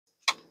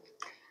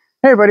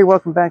Hey everybody,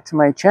 welcome back to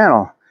my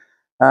channel.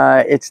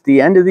 It's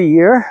the end of the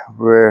year.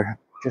 We're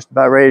just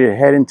about ready to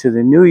head into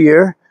the new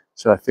year,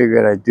 so I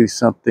figured I'd do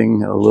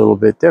something a little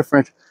bit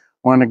different.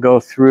 I want to go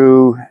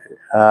through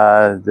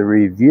the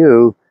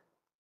review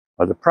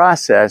or the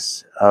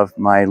process of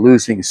my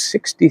losing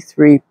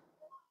 63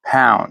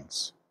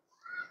 pounds,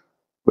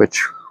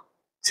 which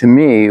to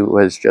me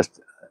was just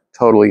a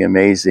totally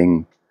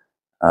amazing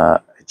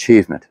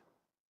achievement.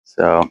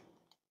 So,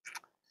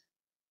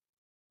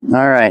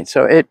 all right,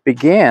 so it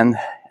began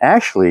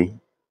actually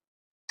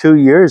 2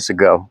 years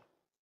ago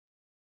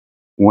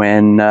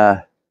when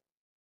I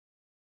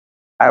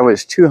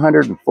was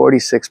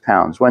 246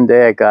 pounds. One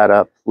day I got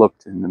up,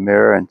 looked in the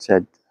mirror and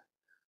said,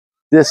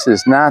 this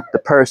is not the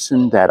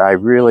person that I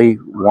really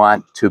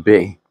want to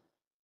be.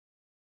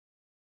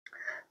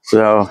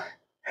 So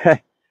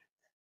I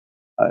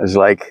was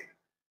like,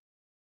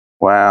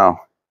 wow,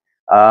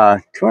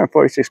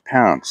 246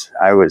 pounds.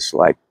 I was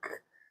like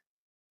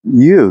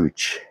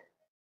huge.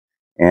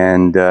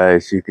 And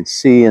as you can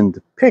see in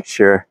the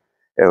picture,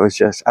 it was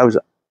just, I was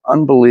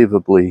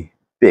unbelievably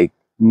big.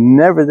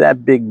 Never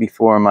that big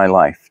before in my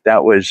life.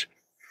 That was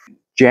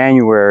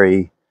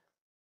January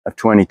of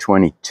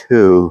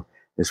 2022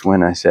 is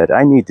when I said,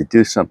 I need to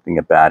do something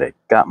about it.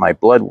 Got my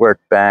blood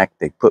work back.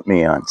 They put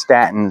me on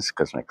statins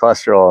because my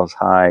cholesterol is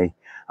high.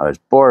 I was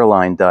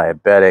borderline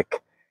diabetic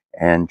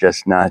and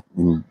just not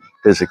in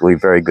physically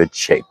very good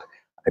shape.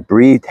 I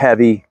breathed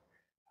heavy,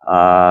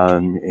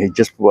 it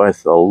just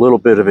was a little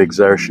bit of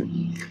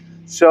exertion.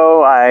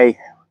 So I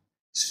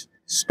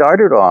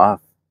started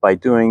off by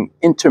doing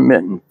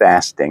intermittent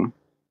fasting.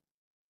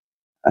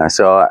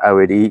 So I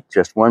would eat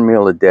just one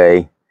meal a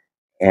day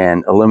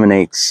and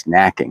eliminate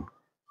snacking.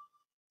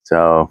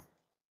 So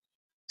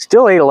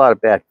still ate a lot of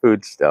bad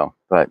foods still,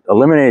 but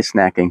eliminated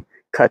snacking,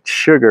 cut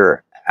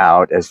sugar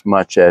out as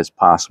much as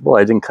possible.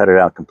 I didn't cut it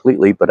out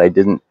completely, but I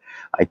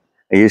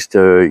used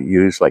to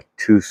use like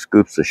 2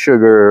 scoops of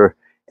sugar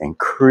and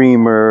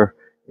creamer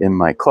in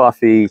my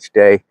coffee each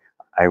day.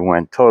 I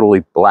went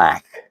totally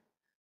black.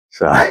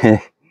 So,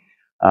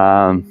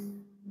 so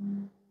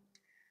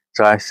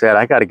I said,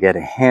 I got to get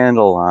a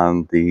handle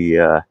on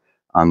the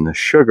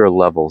sugar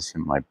levels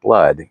in my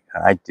blood.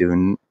 I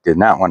did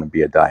not want to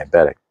be a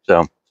diabetic.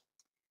 So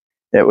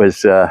it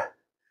was, a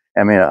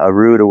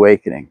rude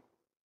awakening.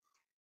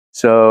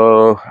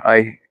 So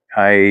I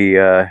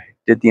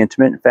did the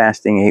intermittent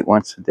fasting, ate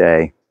once a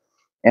day,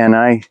 and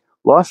I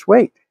lost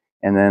weight.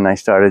 And then I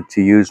started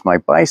to use my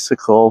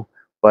bicycle,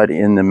 but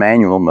in the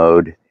manual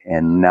mode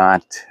and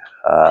not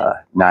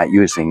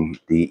using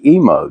the E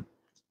mode,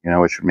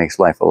 which makes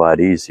life a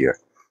lot easier.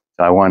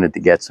 So I wanted to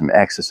get some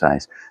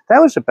exercise. That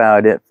was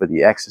about it for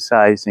the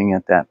exercising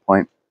at that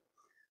point.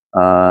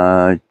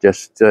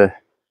 Just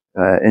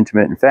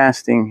intermittent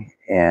fasting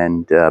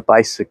and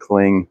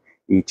bicycling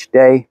each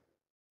day.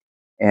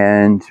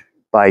 And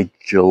by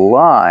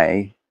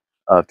July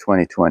of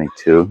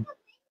 2022,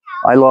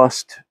 I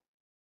lost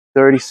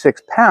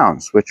 36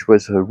 pounds, which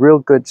was a real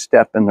good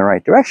step in the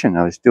right direction.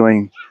 I was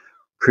doing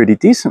pretty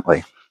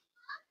decently.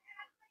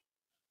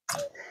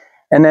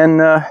 And then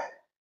I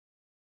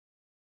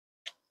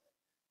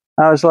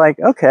was like,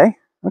 okay,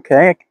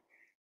 I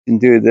can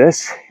do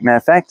this. Matter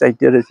of fact, I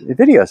did a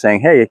video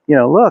saying, hey,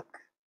 look,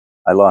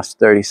 I lost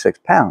 36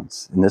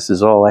 pounds, and this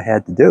is all I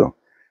had to do.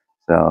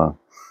 So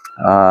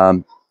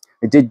I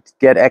did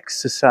get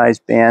exercise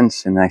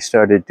bands, and I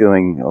started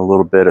doing a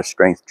little bit of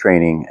strength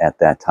training at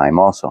that time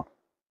also.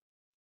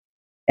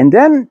 And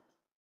then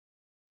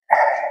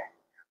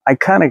I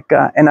kind of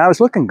got, and I was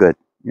looking good,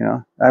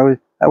 I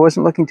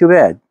wasn't looking too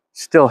bad.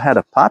 Still had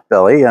a pot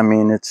belly. I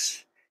mean,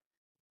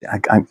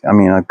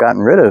 I've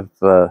gotten rid of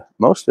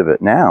most of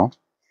it now.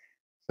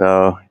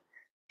 So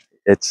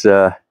it's,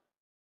 I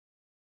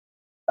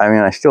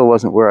still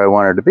wasn't where I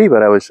wanted to be,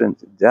 but I was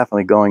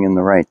definitely going in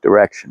the right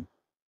direction.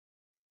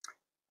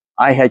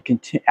 I had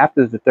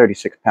after the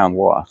 36-pound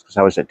loss, because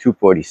I was at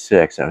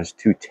 246, I was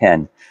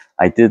 210.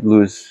 I did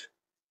lose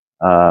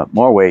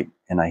more weight,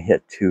 and I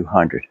hit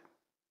 200.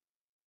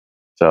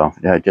 So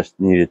I just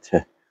needed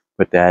to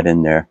put that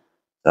in there.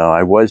 So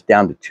I was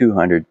down to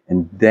 200,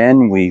 and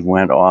then we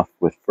went off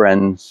with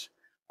friends,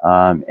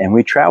 and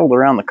we traveled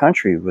around the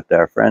country with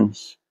our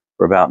friends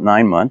for about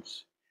 9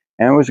 months,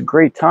 and it was a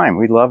great time.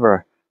 We love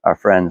our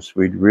friends.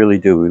 We really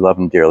do. We love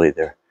them dearly.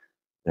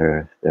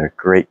 They're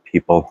great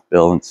people,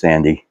 Bill and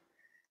Sandy.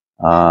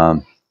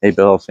 Hey,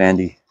 Bill,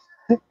 Sandy.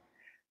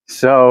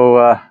 So,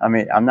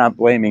 I'm not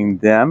blaming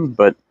them,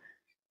 but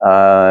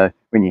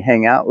when you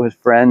hang out with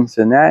friends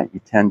and that,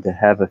 you tend to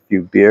have a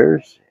few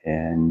beers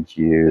and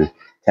you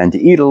tend to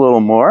eat a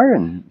little more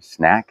and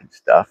snack and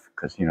stuff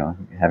because, you're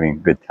having a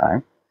good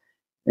time.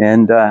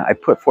 And I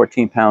put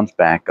 14 pounds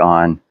back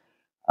on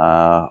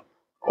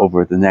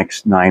over the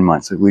next 9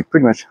 months. We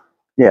pretty much,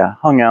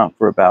 hung out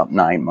for about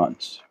 9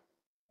 months.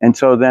 And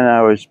so then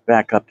I was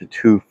back up to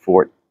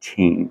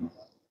 214.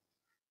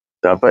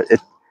 So, but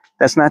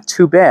that's not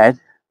too bad.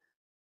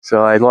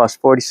 So I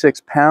lost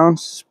 46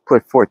 pounds,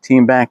 put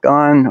 14 back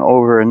on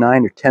over a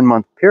 9 or 10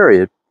 month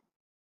period.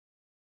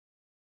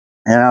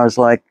 And I was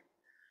like,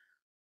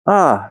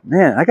 Ah,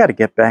 man, I got to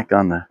get back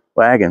on the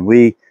wagon.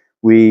 We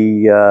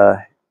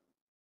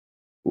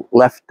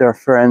left our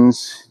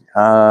friends.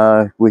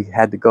 We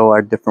had to go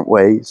our different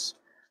ways,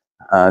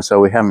 so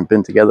we haven't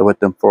been together with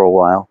them for a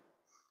while.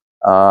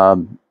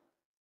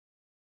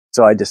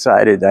 So I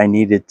decided I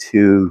needed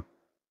to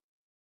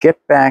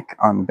get back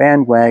on the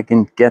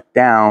bandwagon, get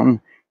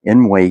down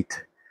in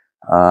weight.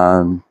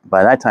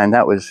 By that time,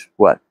 that was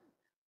what,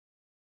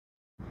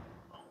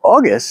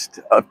 August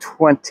of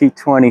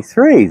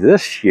 2023,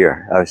 this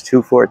year. I was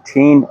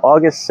 214,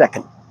 August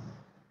 2nd.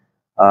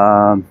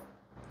 And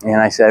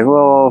I said,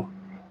 well,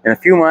 in a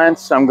few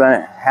months, I'm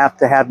going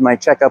to have my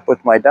checkup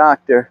with my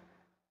doctor,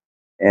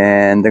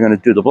 and they're going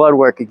to do the blood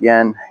work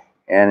again,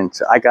 and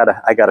so I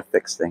gotta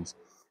fix things.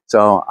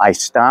 So I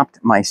stopped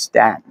my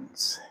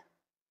statins.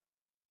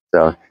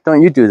 So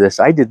don't you do this.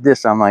 I did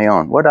this on my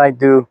own. What I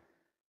do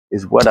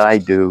is what I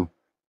do.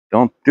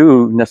 Don't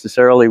do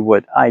necessarily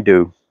what I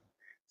do.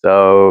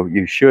 So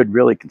you should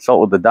really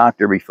consult with the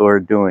doctor before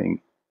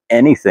doing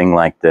anything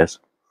like this.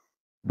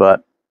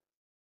 But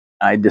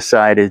I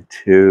decided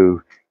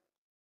to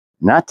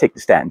not take the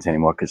statins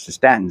anymore, because the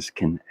statins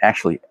can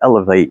actually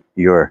elevate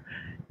your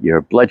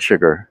blood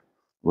sugar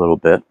a little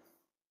bit.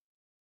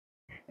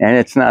 And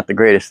it's not the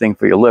greatest thing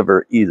for your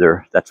liver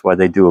either. That's why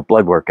they do a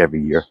blood work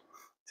every year.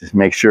 Just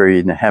make sure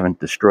you haven't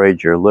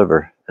destroyed your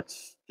liver.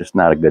 That's just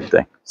not a good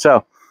thing.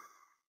 So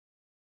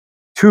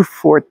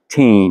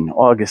 214,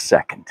 August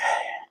 2nd.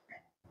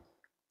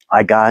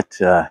 I got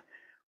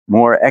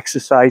more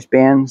exercise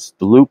bands,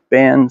 the Loop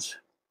bands.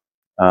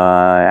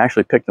 I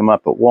actually picked them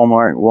up at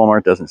Walmart.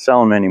 Walmart doesn't sell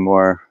them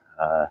anymore.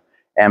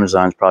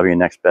 Amazon's probably your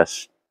next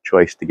best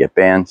choice to get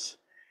bands.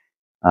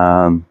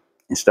 And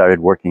started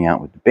working out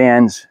with the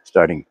bands.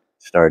 Started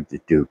to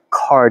do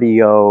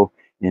cardio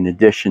in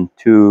addition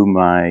to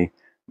my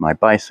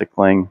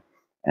bicycling.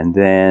 And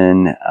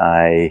then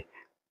I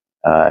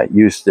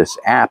used this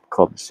app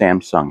called the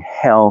Samsung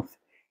Health,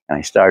 and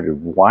I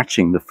started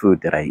watching the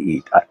food that I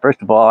eat.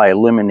 First of all, I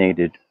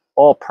eliminated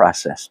all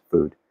processed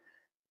food.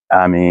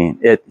 I mean,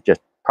 it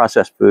just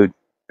processed food,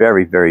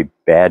 very, very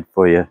bad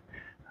for you.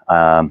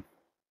 I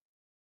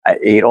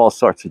ate all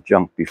sorts of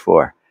junk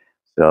before.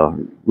 So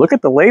look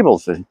at the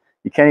labels.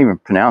 You can't even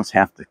pronounce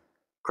half the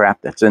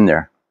crap that's in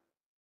there.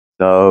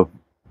 So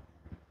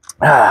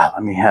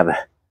let me have a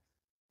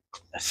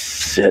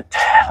sit.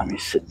 Let me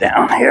sit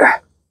down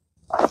here.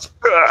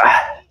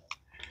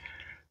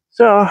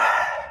 So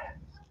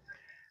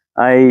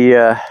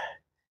I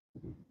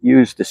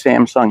used the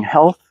Samsung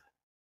Health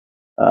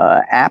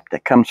app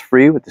that comes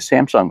free with the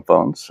Samsung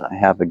phones. I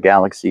have a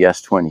Galaxy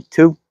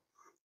S22,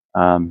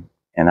 and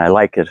I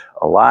like it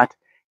a lot.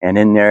 And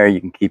in there, you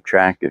can keep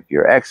track of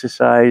your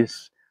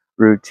exercise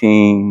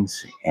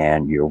routines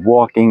and your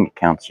walking. It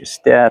counts your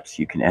steps.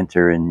 You can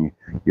enter in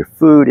your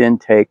food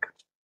intake.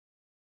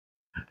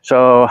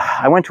 So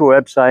I went to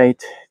a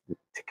website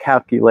to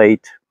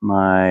calculate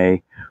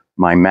my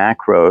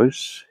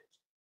macros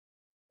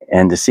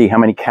and to see how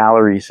many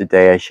calories a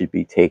day I should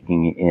be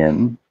taking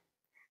in.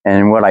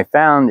 And what I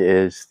found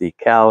is the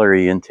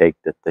calorie intake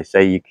that they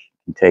say you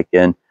can take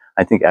in,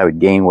 I think I would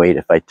gain weight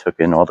if I took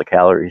in all the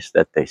calories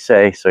that they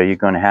say. So you're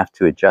going to have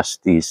to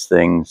adjust these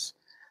things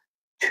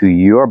to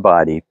your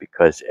body,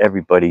 because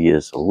everybody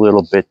is a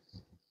little bit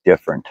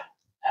different.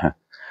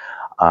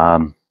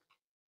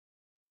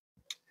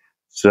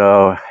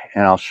 So,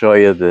 and I'll show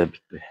you the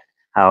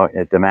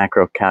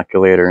macro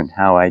calculator and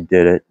how I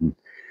did it.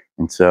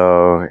 And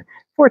so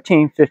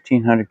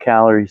 1,500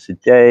 calories a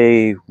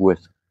day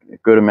with a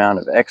good amount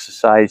of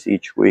exercise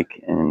each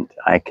week, and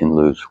I can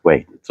lose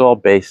weight. It's all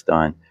based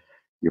on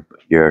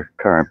your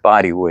current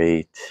body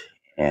weight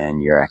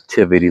and your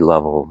activity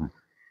level,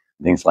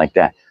 things like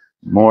that.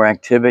 More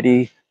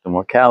activity, the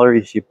more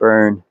calories you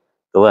burn,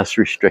 the less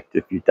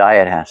restrictive your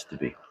diet has to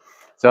be.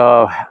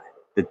 So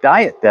the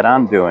diet that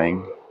I'm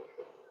doing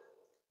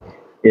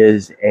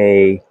is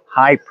a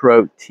high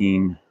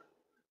protein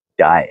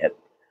diet.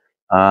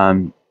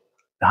 The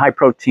high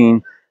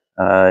protein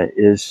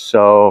is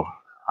so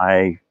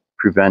I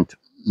prevent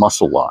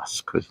muscle loss,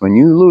 because when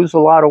you lose a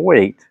lot of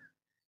weight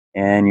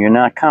and you're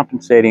not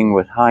compensating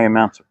with high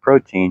amounts of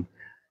protein,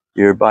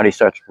 your body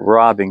starts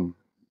robbing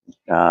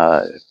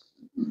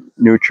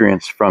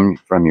nutrients from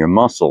your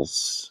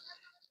muscles,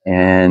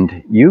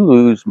 and you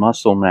lose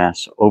muscle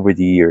mass over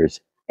the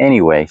years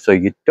anyway. So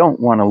you don't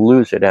want to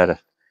lose it at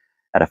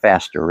a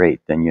faster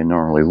rate than you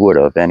normally would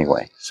have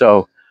anyway.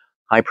 So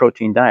high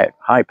protein diet,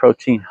 high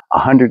protein,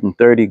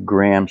 130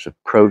 grams of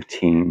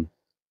protein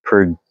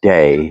per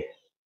day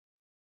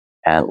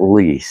at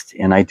least.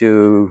 And I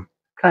do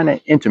kind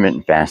of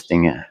intermittent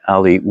fasting.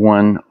 I'll eat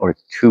 1 or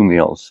 2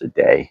 meals a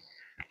day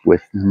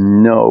with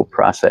no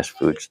processed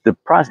foods.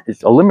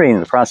 Eliminating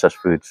the processed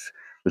foods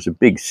was a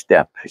big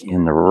step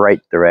in the right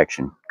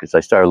direction, because I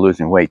started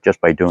losing weight just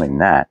by doing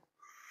that.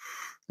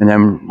 And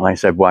then, like I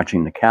said,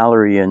 watching the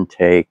calorie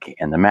intake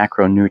and the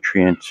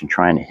macronutrients and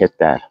trying to hit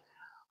that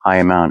high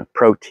amount of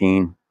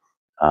protein.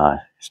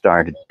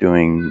 Started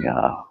doing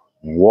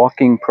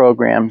walking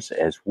programs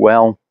as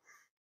well.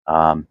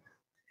 What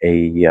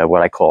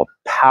I call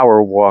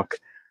power walk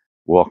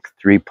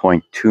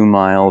 3.2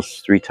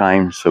 miles 3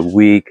 times a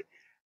week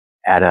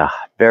at a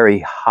very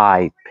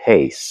high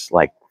pace,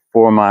 like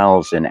 4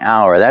 miles an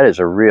hour. That is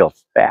a real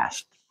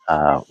fast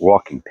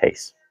walking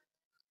pace.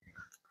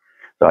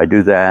 So I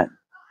do that.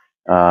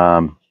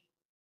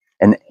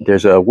 And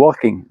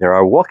there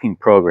are walking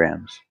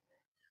programs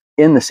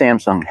in the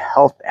Samsung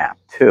Health app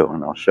too,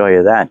 and I'll show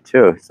you that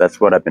too. That's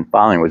what I've been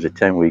following, was a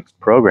 10-week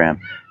program,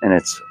 and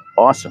it's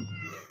awesome.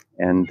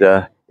 And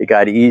it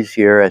got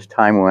easier as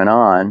time went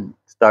on.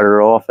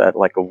 Started off at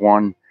like a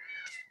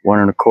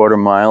 1.25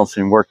 miles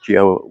and worked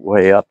your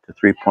way up to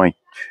 3.2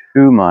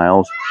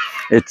 miles.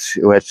 It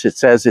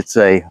says it's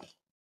a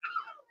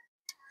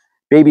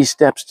Baby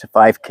Steps to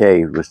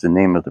 5K was the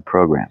name of the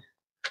program.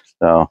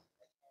 So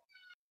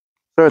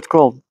it's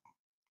called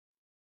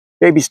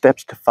Baby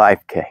Steps to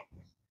 5K.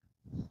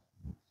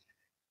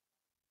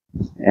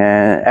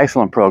 And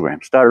excellent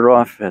program. Started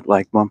off at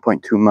like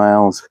 1.2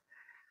 miles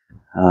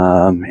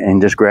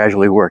and just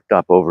gradually worked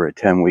up over a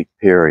 10-week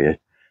period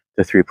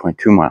to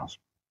 3.2 miles.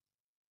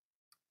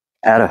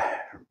 At a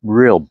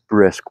real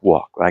brisk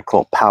walk, what I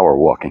call power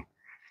walking.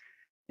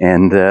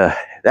 And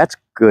that's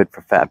good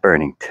for fat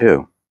burning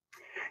too.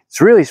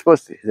 It's really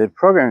supposed to, the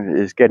program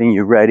is getting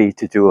you ready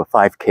to do a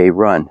 5K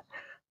run.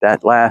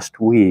 That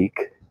last week,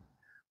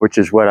 which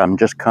is what I'm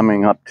just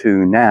coming up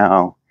to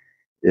now,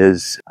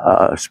 is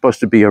supposed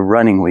to be a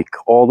running week.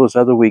 All those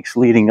other weeks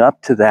leading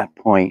up to that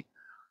point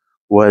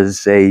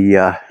was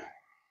a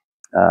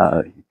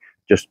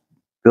just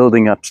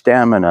building up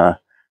stamina,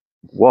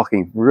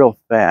 walking real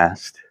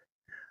fast.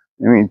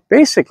 I mean,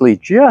 basically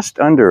just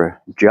under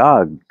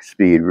jog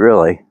speed,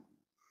 really.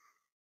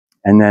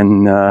 And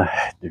then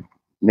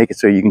make it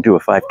so you can do a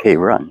 5K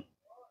run.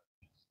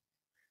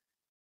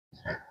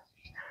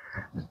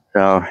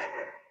 So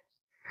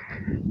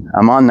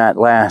I'm on that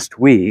last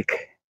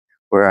week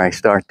where I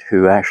start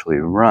to actually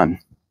run.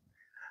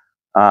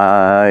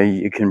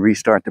 You can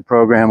restart the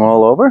program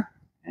all over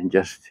and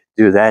just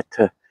do that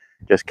to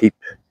just keep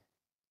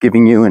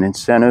giving you an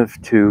incentive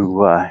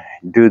to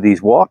do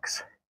these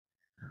walks.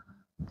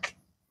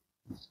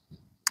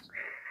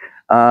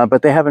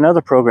 But they have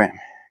another program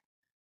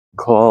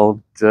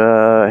called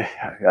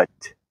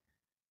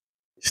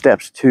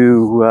Steps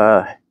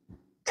to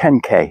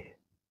 10K.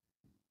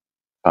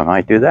 I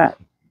might do that.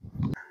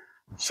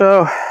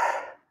 So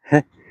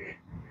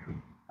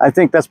I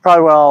think that's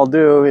probably what I'll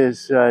do,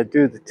 is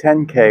do the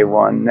 10K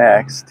one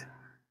next,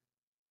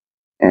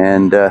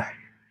 and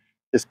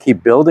just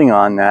keep building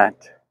on that.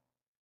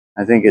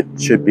 I think it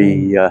should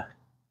be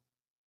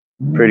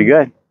pretty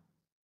good.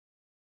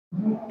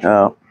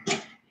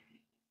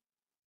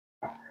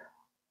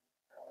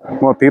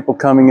 More people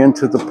coming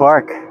into the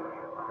park.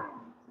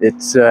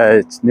 It's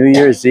New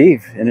Year's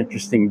Eve, an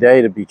interesting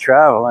day to be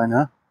traveling,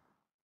 huh?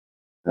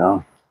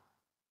 So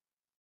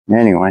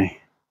anyway,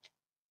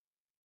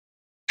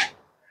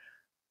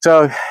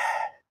 so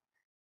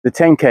the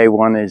 10K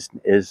one is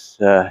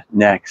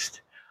next.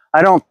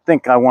 I don't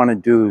think I want to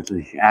do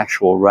the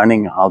actual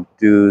running. I'll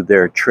do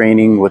their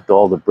training with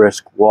all the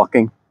brisk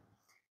walking,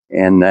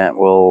 and that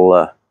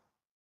will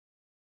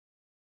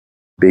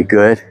be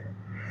good.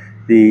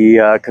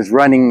 Because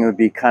running would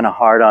be kind of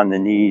hard on the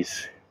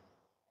knees,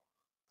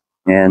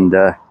 and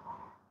at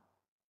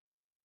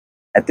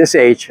this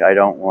age, I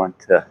don't want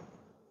to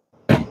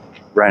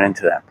run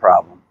into that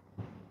problem.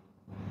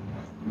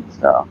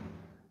 So,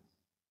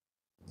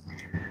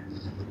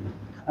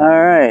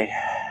 all right.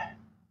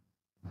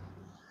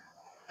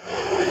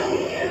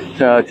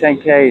 So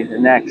 10K is the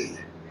next.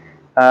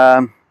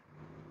 To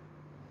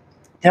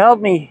help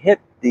me hit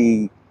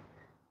the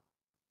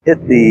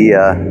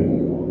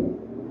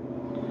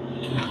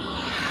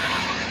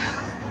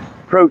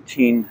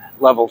protein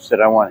levels that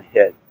I want to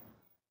hit,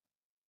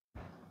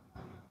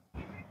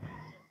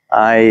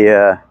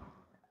 I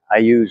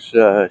use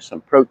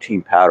some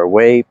protein powder,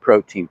 whey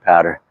protein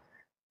powder,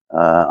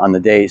 on the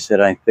days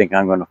that I think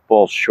I'm going to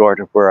fall short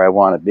of where I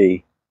want to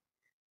be,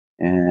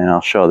 and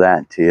I'll show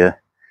that to you.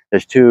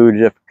 There's 2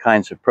 different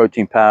kinds of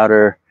protein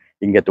powder.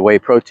 You can get the whey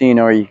protein,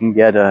 or you can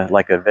get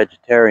like a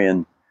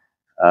vegetarian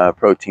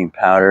protein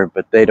powder,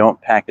 but they don't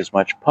pack as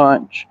much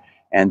punch,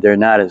 and they're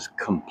not as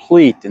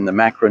complete in the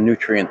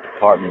macronutrient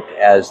department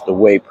as the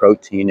whey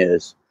protein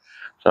is.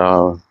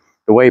 So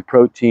the whey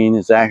protein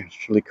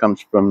actually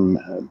comes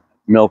from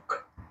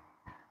milk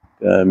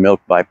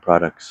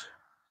byproducts.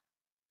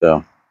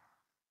 So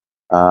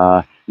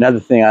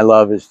another thing I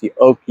love is the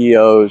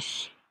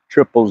Okios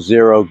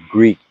 000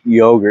 Greek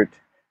yogurt.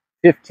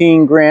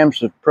 15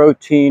 grams of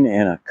protein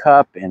in a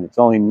cup, and it's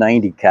only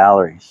 90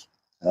 calories.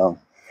 So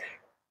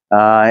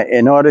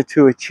in order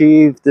to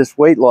achieve this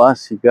weight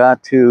loss, you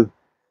got to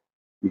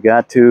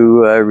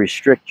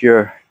restrict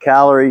your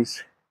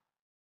calories,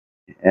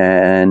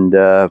 and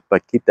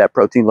but keep that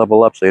protein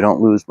level up so you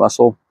don't lose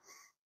muscle.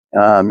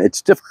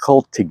 It's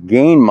difficult to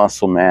gain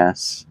muscle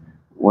mass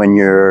when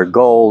your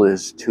goal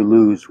is to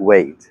lose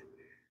weight.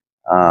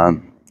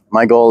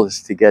 My goal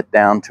is to get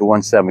down to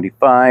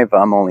 175.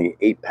 I'm only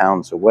 8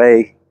 pounds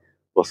away.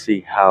 We'll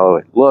see how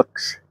it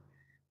looks.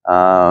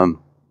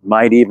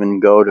 might even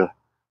go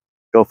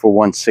for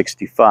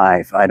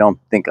 165. I don't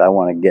think I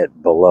want to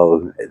get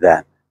below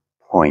that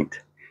point.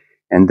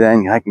 And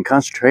then I can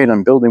concentrate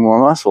on building more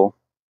muscle.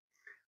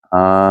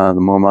 The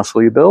more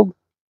muscle you build,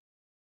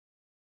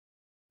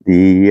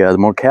 the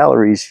more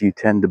calories you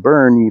tend to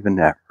burn even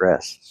at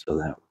rest. So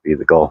that would be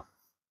the goal.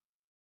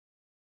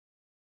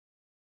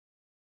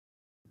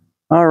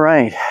 All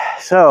right,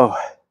 so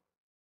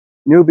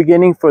new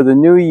beginning for the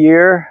new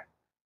year,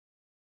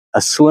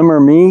 a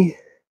slimmer me,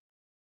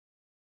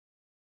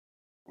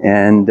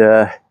 and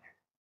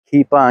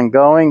keep on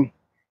going.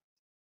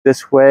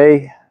 This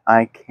way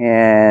I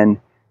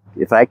can,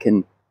 if I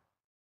can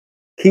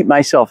keep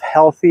myself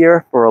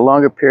healthier for a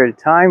longer period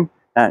of time,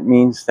 that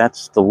means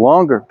that's the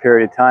longer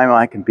period of time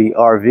I can be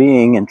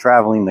RVing and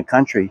traveling the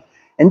country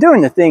and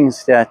doing the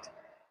things that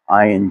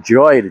I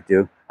enjoy to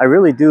do. I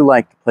really do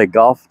like to play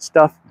golf and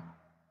stuff,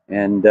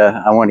 and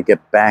I want to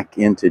get back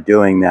into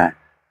doing that.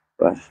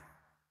 But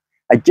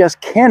I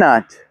just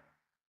cannot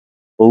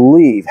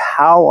believe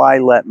how I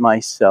let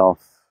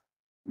myself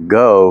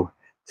go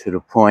to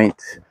the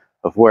point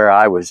of where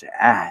I was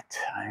at.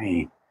 I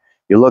mean,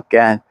 you look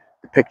at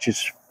the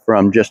pictures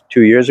from just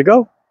 2 years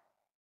ago,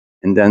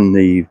 and then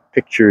the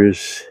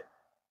pictures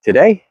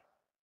today,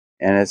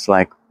 and it's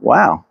like,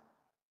 wow,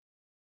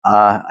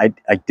 I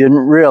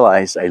didn't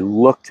realize I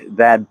looked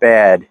that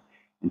bad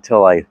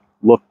until I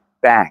looked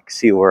back,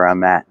 see where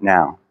I'm at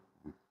now.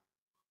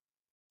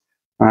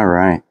 All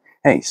right.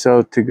 Hey,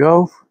 so to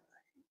go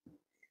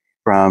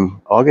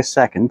from August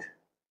 2nd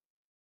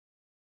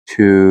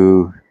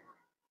to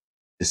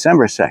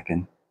December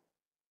 2nd,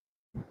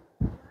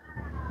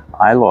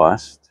 I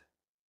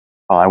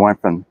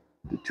went from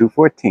the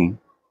 214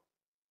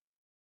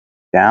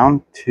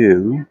 down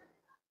to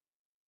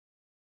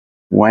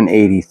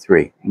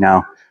 183.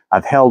 Now,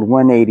 I've held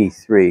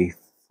 183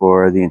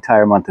 for the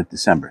entire month of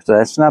December. So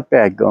that's not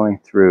bad going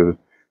through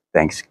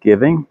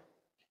Thanksgiving,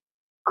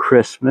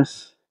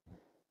 Christmas,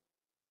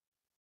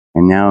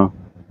 and now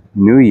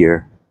New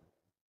Year.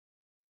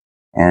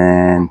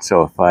 And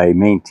so if I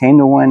maintain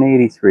the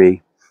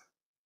 183,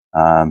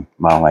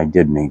 well, I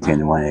did maintain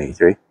the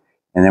 183,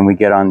 and then we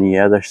get on the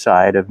other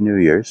side of New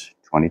Year's,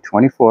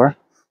 2024,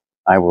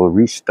 I will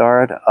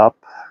restart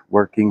up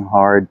working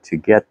hard to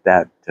get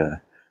that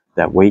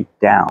weight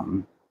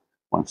down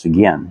once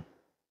again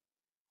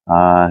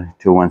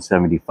to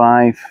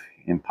 175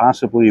 and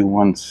possibly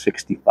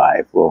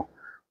 165. We'll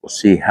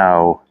see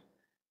how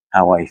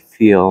I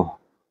feel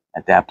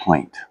at that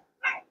point,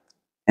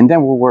 and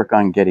then we'll work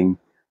on getting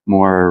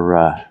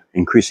more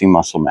increasing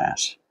muscle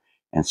mass.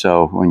 And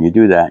so when you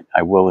do that,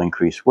 I will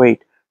increase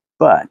weight,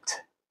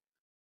 but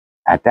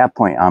at that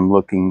point, I'm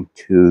looking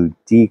to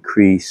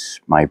decrease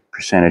my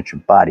percentage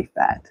of body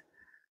fat.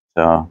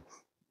 So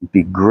it'd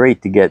be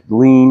great to get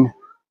lean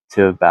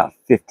to about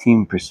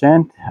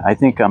 15%. I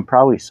think I'm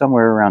probably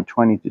somewhere around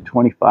 20 to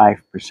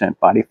 25%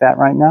 body fat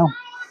right now,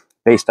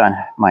 based on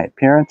my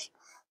appearance.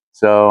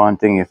 So I'm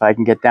thinking if I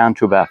can get down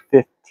to about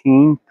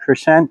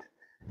 15%,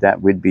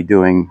 that would be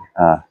doing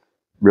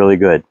really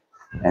good.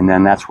 And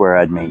then that's where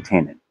I'd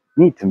maintain it.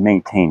 You need to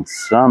maintain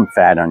some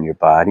fat on your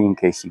body in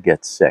case you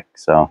get sick.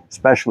 So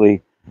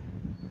especially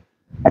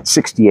at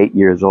 68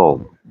 years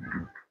old.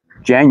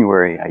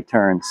 January, I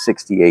turned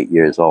 68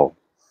 years old.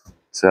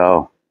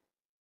 So,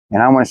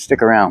 and I want to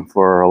stick around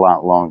for a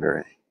lot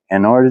longer.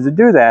 In order to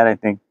do that, I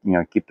think,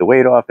 keep the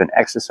weight off and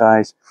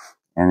exercise.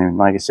 And then,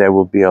 like I said,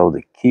 we'll be able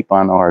to keep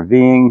on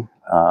RVing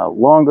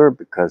longer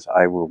because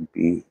I will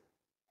be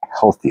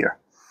healthier.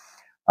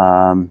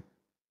 I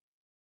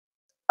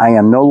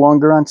am no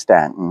longer on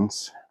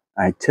statins.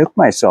 I took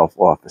myself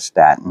off of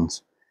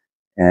statins,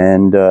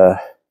 and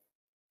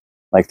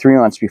like 3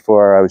 months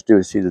before I was due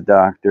to see the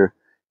doctor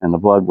and the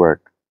blood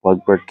work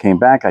came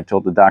back. I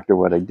told the doctor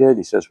what I did.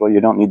 He says, well,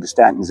 you don't need the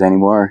statins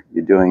anymore.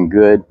 You're doing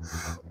good.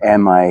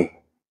 And my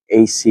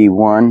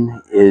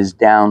AC1 is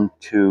down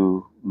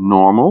to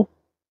normal.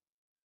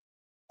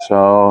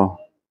 So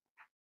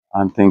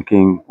I'm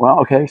thinking, well,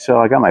 okay, so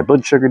I got my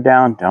blood sugar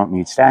down, don't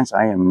need statins.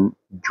 I am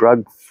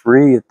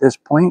drug-free at this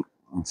point,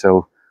 and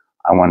so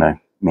I want to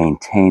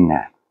maintain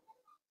that.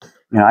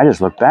 I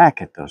just look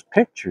back at those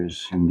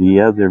pictures and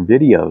the other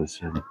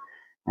videos, and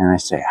I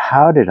say,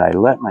 how did I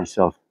let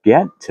myself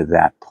get to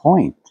that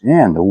point?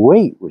 Man, the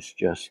weight was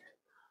just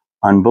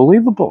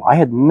unbelievable. I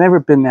had never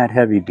been that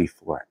heavy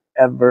before,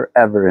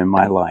 ever in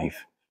my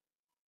life.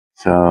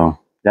 So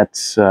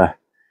that's, to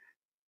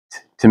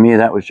me,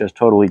 that was just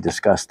totally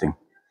disgusting.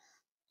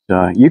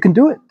 So you can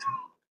do it.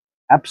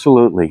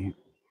 Absolutely.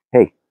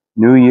 Hey,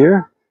 new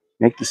year,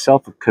 make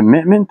yourself a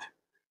commitment.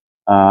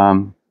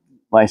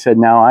 Like I said,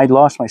 now I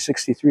lost my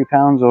 63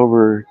 pounds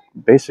over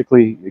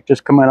basically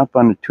just coming up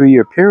on a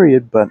 2-year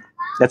period, but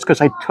that's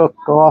because I took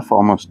off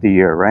almost a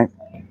year, right?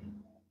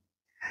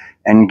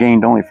 And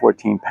gained only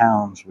 14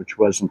 pounds, which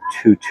wasn't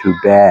too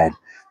bad.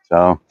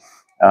 So,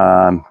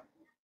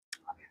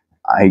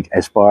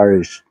 as far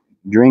as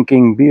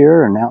drinking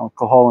beer and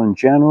alcohol in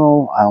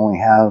general, I only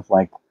have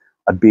like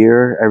a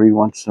beer every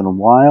once in a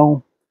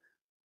while.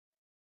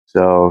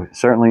 So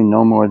certainly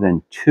no more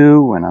than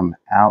 2 when I'm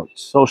out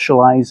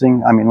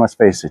socializing. I mean, let's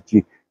face it,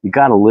 you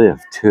got to live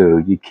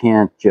too. You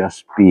can't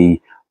just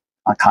be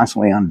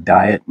constantly on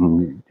diet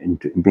and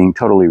being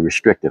totally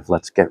restrictive.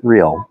 Let's get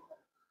real.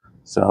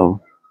 So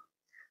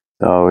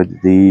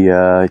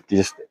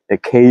just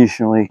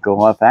occasionally go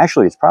off.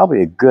 Actually, it's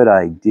probably a good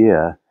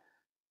idea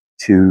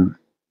to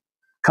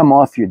come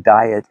off your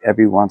diet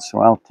every once in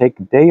a while. Take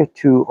a day or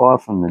 2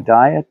 off from the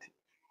diet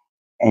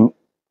and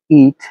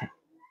eat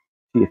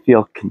till you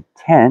feel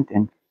content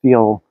and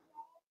feel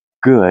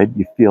good.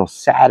 You feel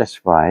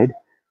satisfied.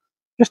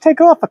 Just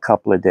take off a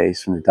couple of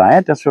days from the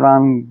diet. That's what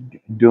I'm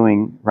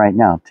doing right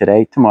now.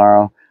 Today,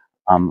 tomorrow,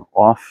 I'm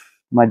off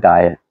my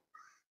diet.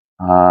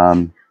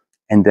 And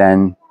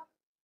then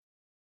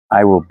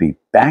I will be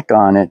back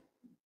on it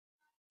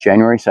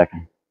January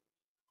 2nd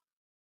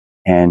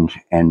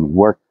and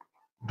work,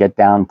 get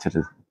down to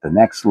the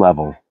next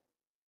level.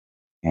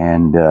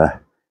 And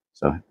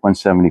so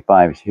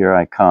 175 is here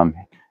I come.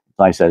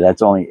 Like I said,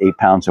 that's only 8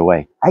 pounds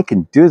away. I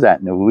can do that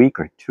in a week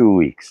or 2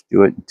 weeks.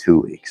 Do it in 2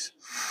 weeks.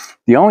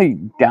 The only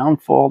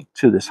downfall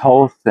to this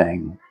whole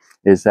thing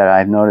is that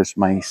I've noticed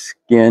my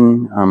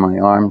skin on my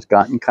arms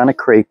gotten kind of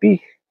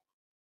crepey.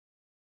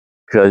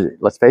 Because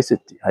let's face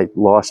it, I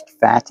lost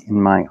fat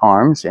in my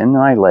arms and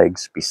my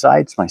legs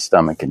besides my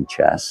stomach and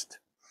chest.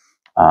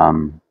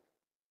 And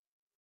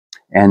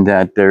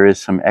that there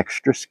is some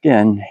extra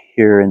skin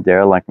here and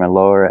there, like my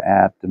lower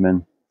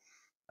abdomen,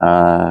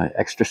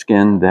 extra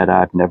skin that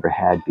I've never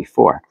had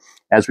before.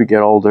 As we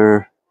get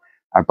older,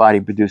 our body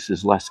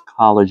produces less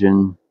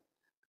collagen.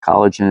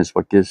 Collagen is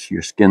what gives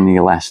your skin the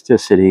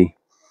elasticity.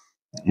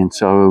 And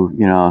so,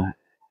 you know,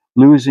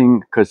 losing,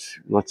 because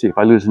let's see, if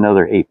I lose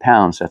another 8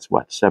 pounds, that's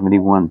what,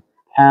 71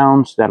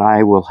 pounds that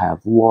I will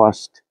have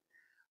lost.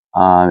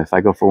 If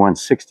I go for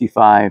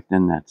 165,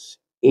 then that's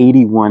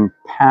 81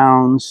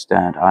 pounds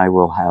that I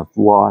will have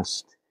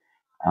lost.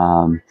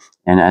 And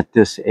at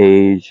this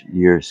age,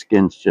 your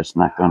skin's just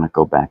not going to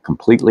go back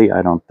completely,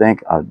 I don't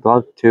think. I'd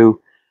love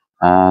to.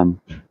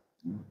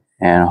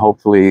 And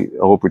hopefully,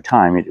 over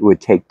time, it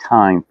would take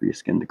time for your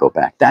skin to go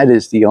back. That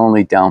is the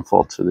only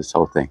downfall to this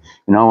whole thing.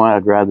 You know what?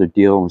 I'd rather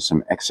deal with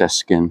some excess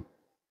skin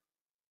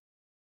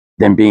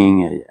than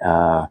being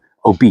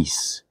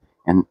obese.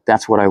 And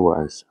that's what I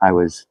was. I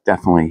was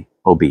definitely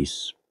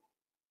obese.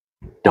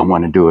 Don't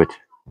want to do it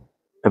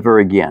ever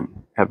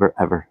again. Ever,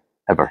 ever,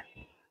 ever.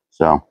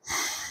 So,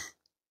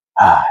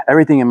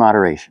 everything in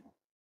moderation.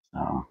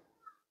 So,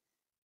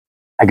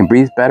 I can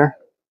breathe better.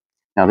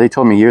 Now, they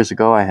told me years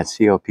ago I had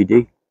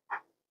COPD.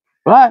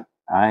 But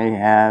I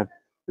have,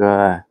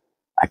 I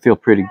feel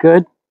pretty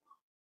good.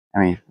 I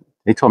mean,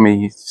 they told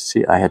me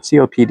I had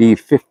COPD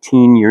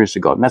 15 years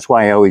ago, and that's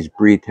why I always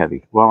breathed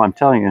heavy. Well, I'm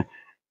telling you,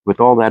 with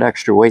all that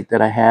extra weight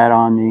that I had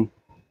on me,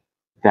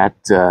 that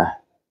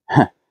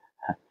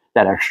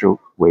that extra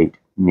weight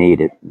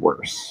made it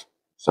worse.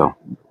 So,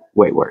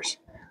 way worse.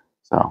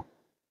 So,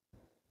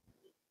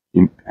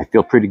 I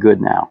feel pretty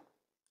good now.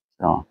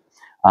 So,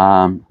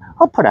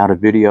 I'll put out a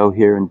video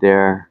here and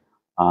there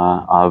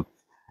of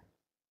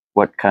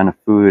what kind of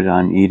food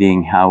I'm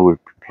eating, how we're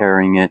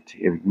preparing it.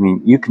 I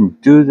mean, you can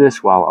do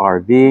this while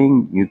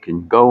RVing. You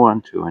can go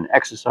onto an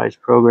exercise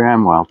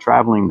program while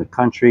traveling the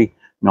country,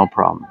 no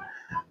problem.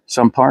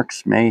 Some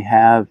parks may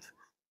have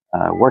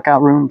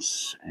workout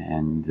rooms,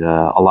 and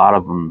a lot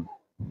of them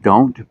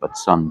don't, but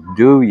some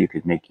do. You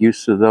could make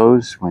use of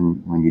those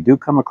when you do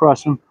come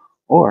across them,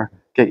 or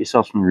get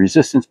yourself some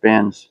resistance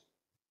bands,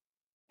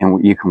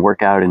 and you can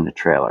work out in the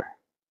trailer.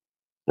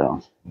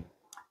 So,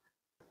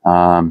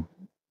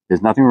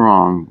 there's nothing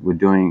wrong with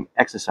doing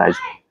exercise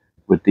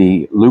with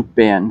the loop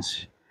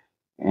bands.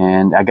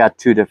 And I got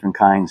 2 different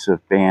kinds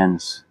of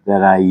bands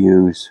that I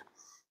use.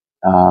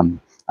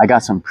 I got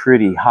some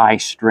pretty high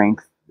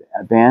strength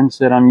bands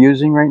that I'm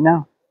using right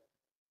now.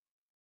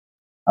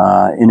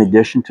 In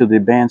addition to the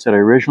bands that I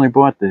originally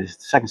bought, the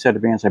second set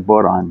of bands I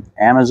bought on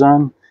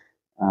Amazon,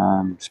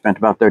 spent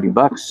about 30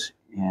 bucks,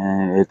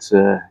 and it's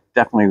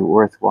definitely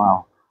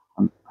worthwhile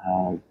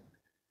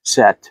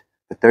set.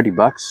 For 30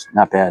 bucks,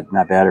 not bad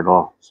at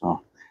all.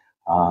 So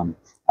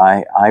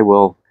I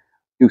will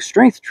do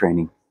strength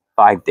training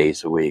 5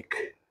 days a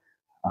week.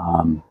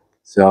 And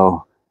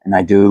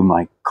I do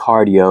my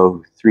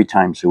cardio 3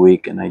 times a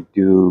week, and I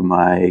do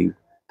my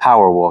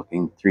power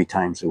walking 3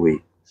 times a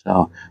week.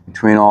 So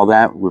between all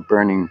that, we're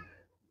burning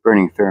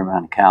a fair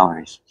amount of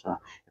calories. So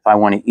if I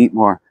want to eat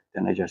more,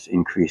 then I just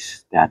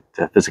increase that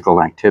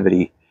physical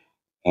activity,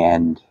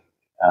 and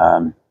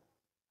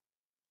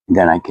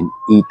then I can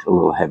eat a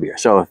little heavier.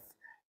 So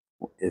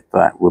if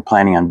we're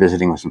planning on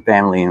visiting with some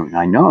family and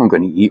I know I'm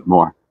going to eat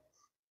more,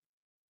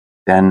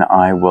 then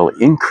I will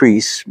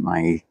increase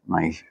my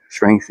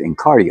strength and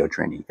cardio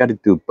training. You got to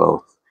do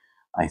both,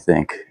 I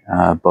think,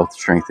 both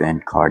strength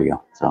and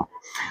cardio. So,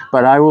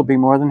 but I will be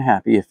more than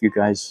happy if you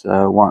guys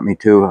want me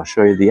to. I'll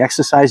show you the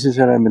exercises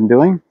that I've been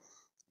doing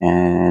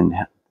and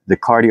the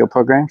cardio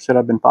programs that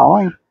I've been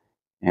following,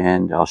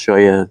 and I'll show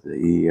you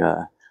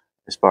the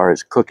as far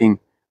as cooking,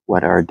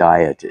 what our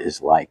diet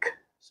is like.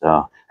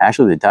 So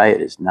actually, the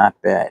diet is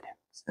not bad.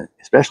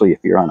 especially if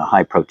you're on a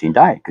high protein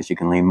diet, because you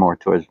can lean more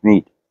towards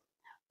meat.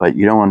 But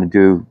you don't want to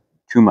do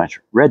too much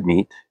red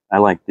meat. I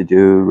like to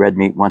do red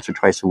meat once or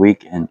twice a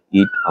week and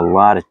eat a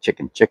lot of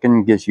chicken.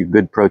 Chicken gives you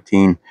good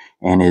protein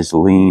and is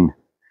lean.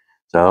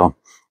 So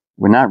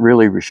we're not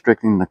really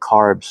restricting the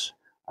carbs.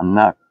 I'm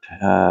not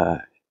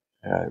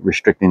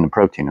restricting the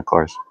protein, of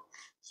course.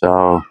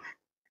 So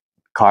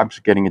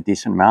carbs, getting a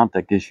decent amount,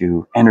 that gives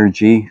you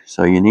energy.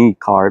 So you need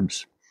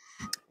carbs.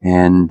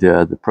 And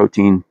the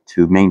protein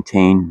to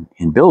maintain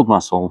and build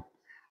muscle,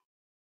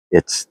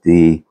 it's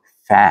the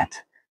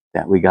fat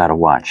that we got to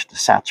watch, the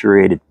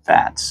saturated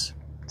fats.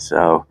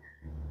 So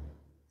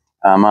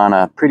I'm on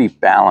a pretty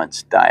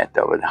balanced diet,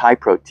 though. With high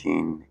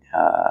protein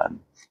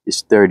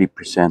is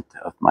 30%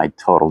 of my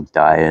total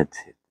diet.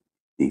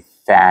 The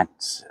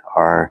fats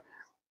are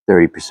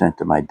 30%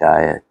 of my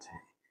diet.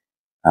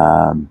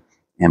 And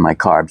my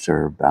carbs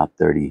are about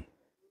 30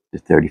 to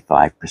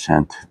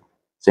 35%.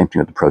 Same thing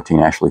with the protein,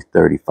 actually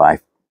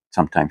 35,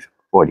 sometimes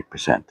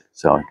 40%.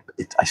 So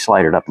I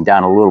slide it up and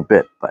down a little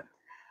bit, but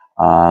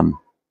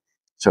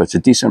so it's a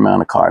decent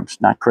amount of carbs,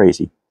 not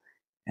crazy,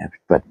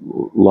 but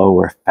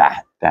lower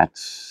fat.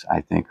 That's, I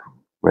think,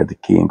 where the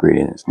key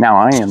ingredient is. Now,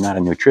 I am not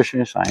a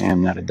nutritionist. I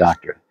am not a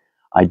doctor.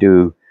 I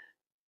do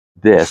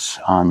this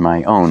on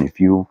my own. If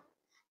you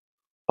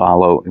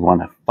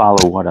want to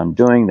follow what I'm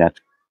doing,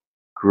 that's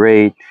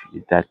great.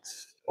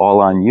 That's all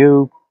on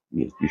you.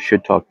 You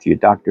should talk to your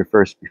doctor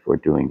first before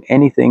doing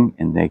anything,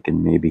 and they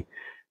can maybe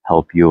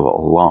help you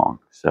along.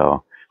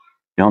 So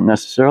don't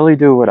necessarily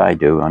do what I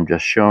do. I'm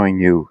just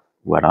showing you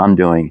what I'm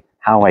doing,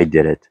 how I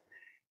did it,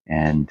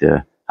 and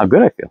how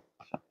good I feel.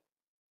 So.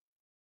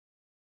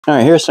 All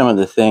right, here's some of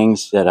the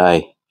things that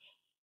I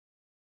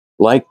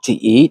like to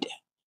eat.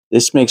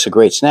 This makes a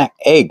great snack.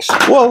 Eggs.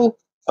 Whoa!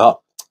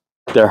 Oh,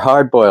 they're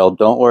hard-boiled.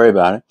 Don't worry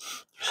about it.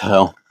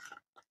 So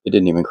it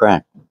didn't even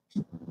crack.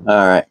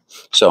 All right.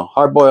 So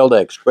hard-boiled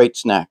eggs, great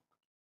snack.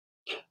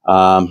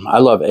 I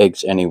love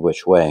eggs any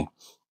which way.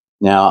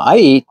 Now, I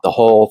eat the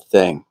whole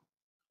thing.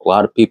 A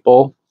lot of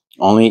people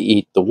only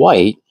eat the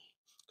white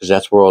because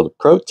that's where all the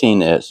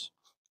protein is,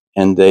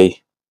 and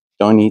they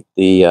don't eat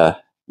the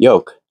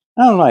yolk.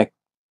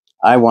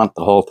 I want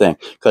the whole thing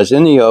because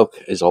in the yolk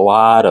is a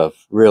lot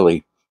of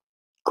really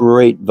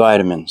great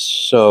vitamins.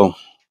 So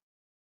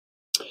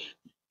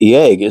the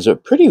egg is a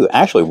pretty,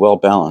 actually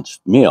well-balanced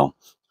meal.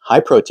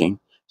 High protein,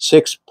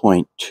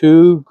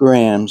 6.2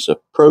 grams of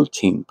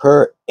protein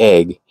per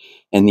egg,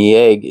 and the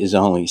egg is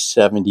only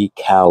 70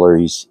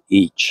 calories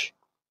each.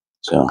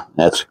 So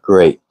that's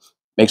great.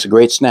 Makes a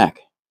great snack.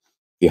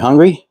 If you're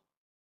hungry,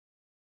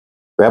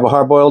 grab a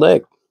hard-boiled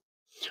egg.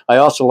 I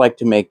also like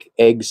to make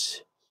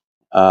eggs,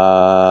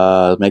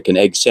 make an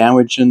egg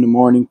sandwich in the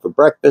morning for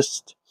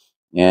breakfast,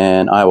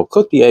 and I will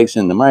cook the eggs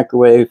in the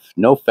microwave,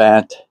 no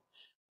fat.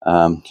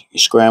 You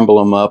scramble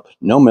them up,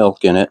 no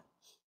milk in it,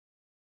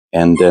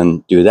 and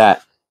then do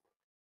that.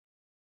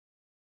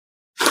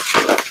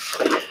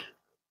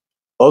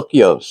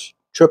 Okios,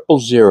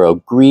 000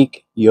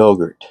 Greek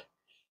yogurt,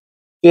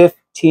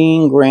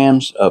 15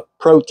 grams of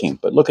protein.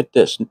 But look at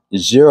this,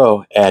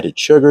 0 added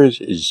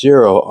sugars,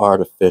 0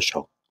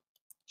 artificial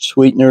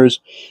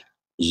sweeteners,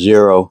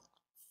 0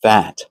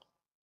 fat.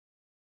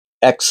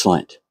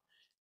 Excellent.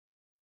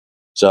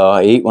 So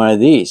I eat one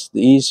of these.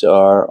 These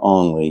are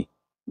only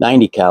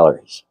 90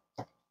 calories.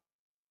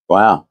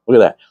 Wow, look at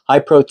that. High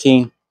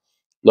protein,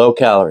 low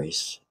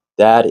calories.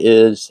 That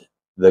is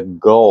the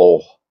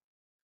goal.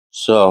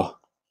 So,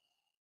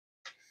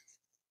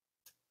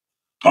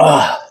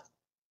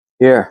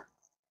 here.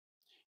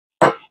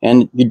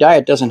 And your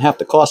diet doesn't have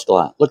to cost a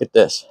lot. Look at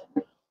this.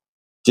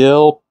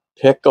 Dill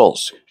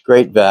pickles.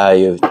 Great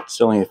value. It's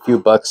only a few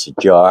bucks a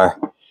jar.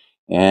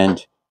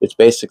 And it's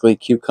basically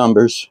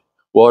cucumbers,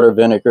 water,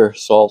 vinegar,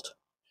 salt.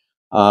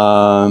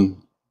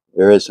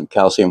 There is some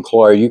calcium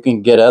chloride. You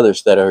can get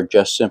others that are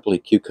just simply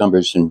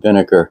cucumbers and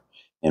vinegar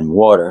and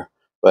water.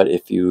 But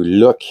if you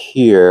look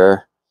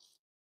here,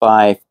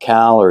 5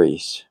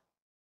 calories.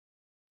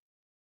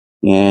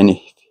 And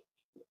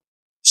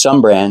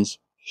some brands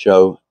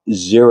show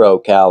 0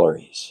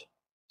 calories.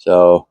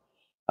 So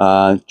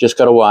just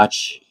got to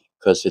watch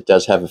because it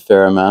does have a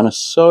fair amount of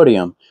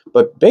sodium.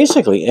 But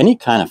basically, any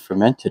kind of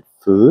fermented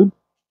food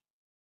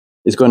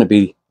is going to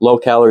be low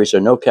calories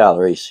or no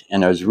calories,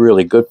 and it's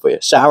really good for you.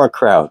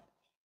 Sauerkraut,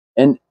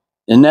 and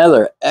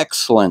another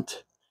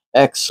excellent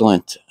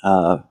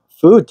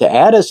food to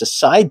add as a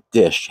side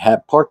dish.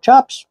 Have pork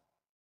chops,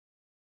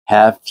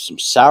 have some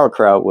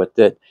sauerkraut with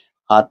it.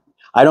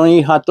 I don't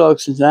eat hot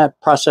dogs and that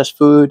processed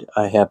food.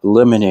 I have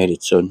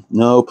eliminated, so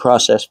no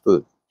processed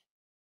food.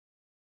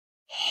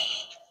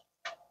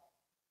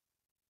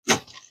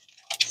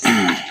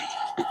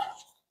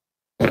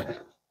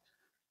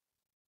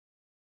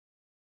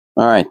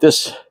 All right,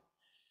 this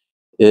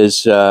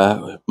is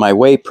my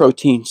whey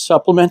protein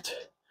supplement.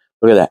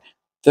 Look at that,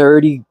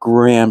 30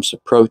 grams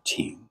of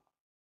protein.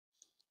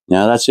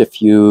 Now that's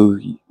if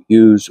you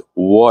use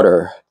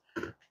water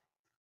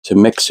to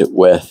mix it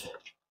with,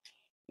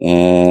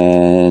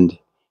 and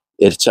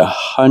it's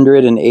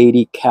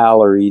 180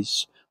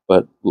 calories,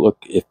 but look,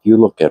 if you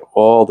look at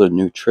all the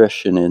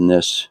nutrition in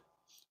this,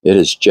 it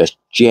is just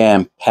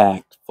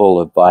jam-packed full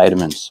of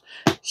vitamins.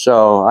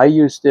 So I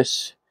use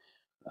this,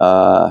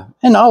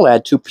 and I'll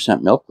add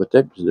 2% milk with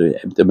it.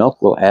 The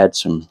milk will add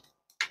some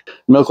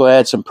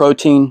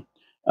protein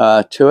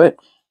to it.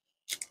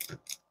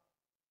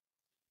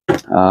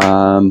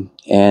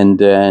 And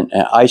then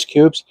ice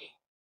cubes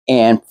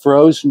and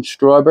frozen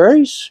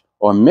strawberries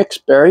or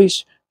mixed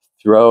berries.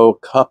 Throw a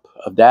cup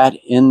of that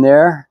in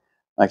there.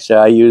 Like I said,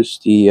 I use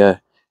the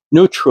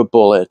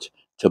NutriBullet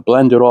to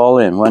blend it all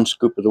in. 1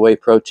 scoop of the whey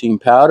protein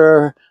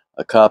powder,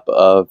 a cup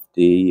of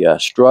the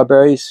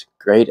strawberries,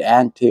 great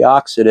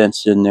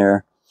antioxidants in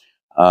there,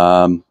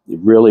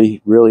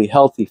 really, really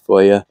healthy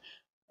for you.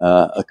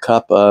 A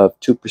cup of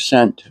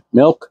 2%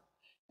 milk,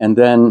 and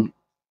then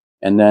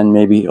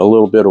maybe a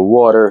little bit of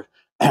water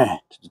to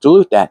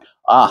dilute that.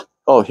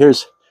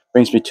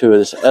 Brings me to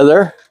this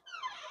other.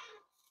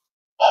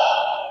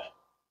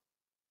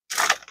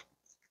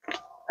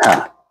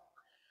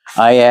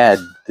 I add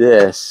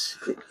this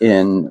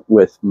in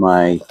with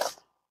my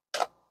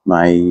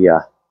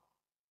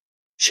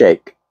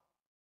shake,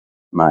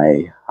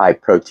 my high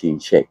protein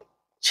shake.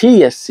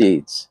 Chia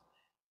seeds,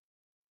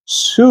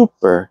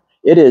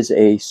 it is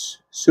a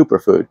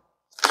superfood.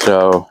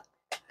 So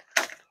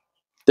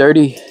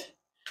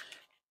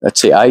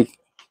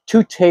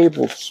 2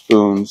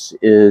 tablespoons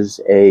is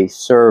a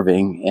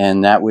serving,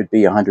 and that would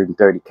be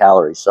 130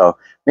 calories. So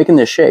making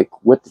this shake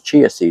with the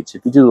chia seeds,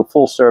 if you do the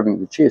full serving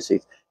of the chia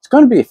seeds, it's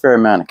going to be a fair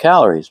amount of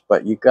calories,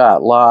 but you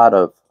got a lot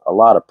of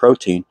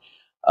protein.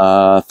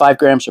 5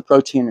 grams of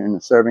protein in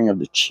a serving of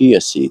the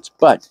chia seeds.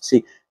 But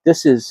see,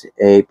 this is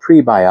a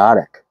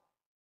prebiotic.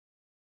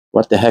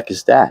 What the heck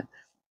is that?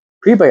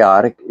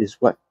 Prebiotic is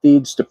what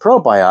feeds the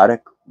probiotic,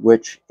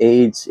 which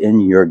aids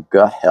in your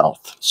gut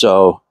health.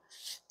 So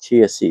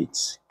chia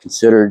seeds,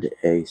 considered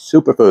a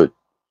superfood.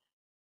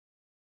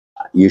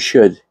 You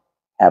should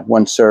have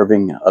 1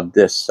 serving of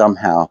this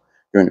somehow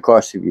during the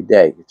course of your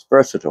day. It's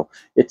versatile.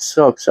 It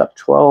soaks up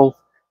 12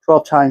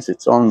 times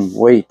its own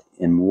weight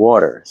in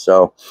water.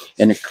 So,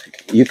 and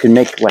you can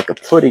make like a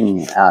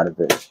pudding out of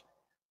it.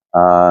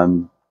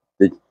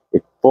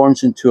 It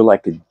forms into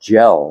like a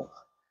gel,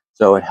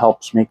 so it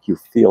helps make you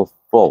feel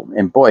full.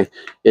 And boy,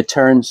 it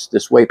turns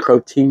this whey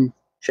protein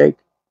shake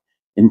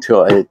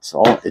into it's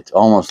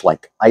almost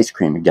like ice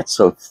cream. It gets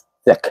so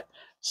thick.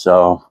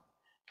 So,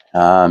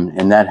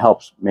 and that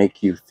helps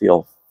make you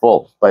feel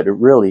full. But it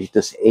really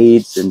just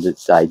aids in the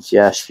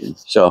digestion.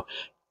 So,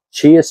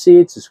 chia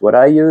seeds is what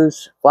I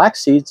use.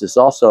 Flax seeds is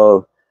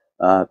also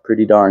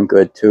pretty darn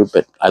good too,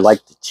 but I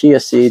like the chia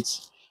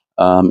seeds.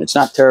 It's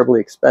not terribly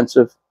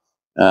expensive.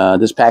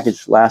 This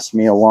package lasts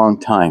me a long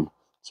time.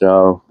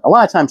 So a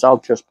lot of times I'll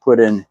just put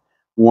in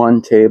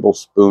 1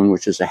 tablespoon,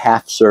 which is a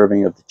half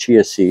serving of the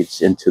chia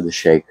seeds, into the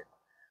shake.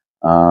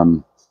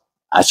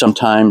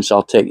 Sometimes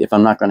I'll take, if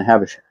I'm not going to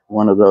have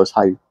one of those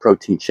high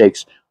protein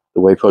shakes,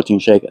 the whey protein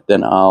shake,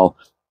 then I'll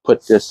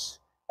put this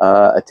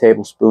a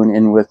tablespoon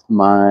in with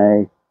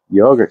my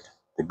yogurt,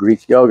 the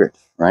Greek yogurt,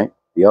 right?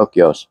 The oat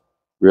yolks,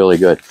 really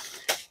good.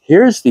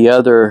 Here's the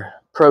other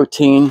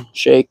protein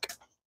shake.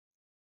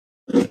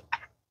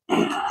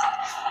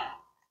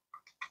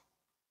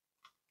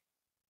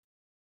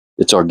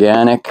 It's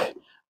organic.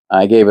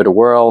 I gave it a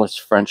whirl. It's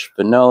French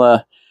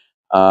vanilla.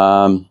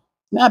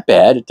 Not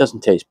bad. It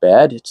doesn't taste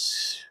bad.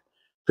 It's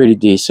pretty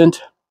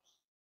decent.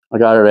 I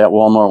got it at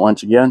Walmart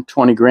once again.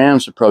 20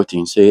 grams of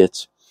protein. See,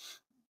 it's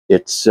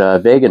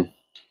vegan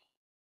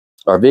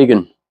or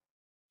vegan.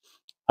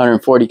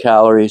 140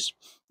 calories.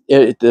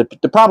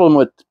 The problem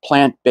with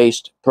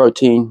plant-based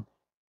protein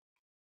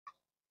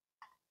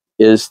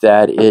is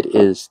that it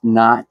is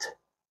not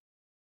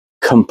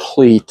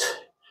complete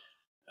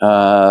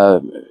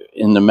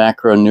in the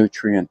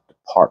macronutrient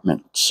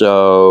department.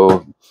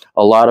 So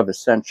a lot of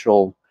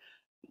essential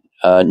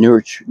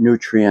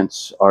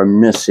nutrients are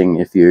missing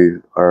if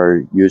you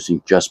are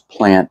using just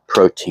plant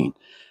protein.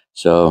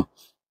 So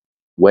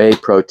whey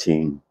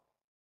protein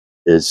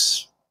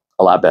is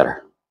a lot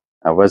better.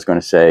 I was going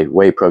to say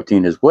whey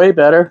protein is way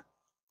better.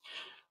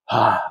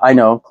 I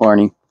know,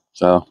 corny.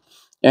 So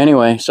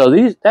anyway, so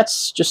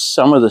that's just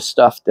some of the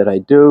stuff that I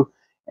do,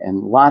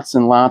 and lots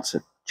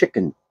of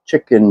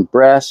chicken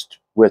breast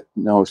with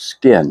no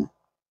skin,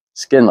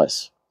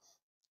 skinless.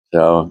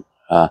 So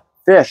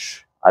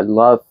fish, I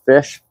love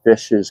fish.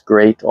 Fish is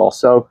great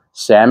also.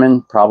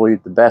 Salmon, probably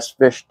the best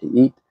fish to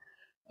eat.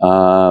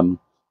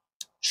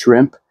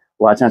 Shrimp,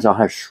 a lot of times I'll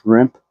have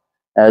shrimp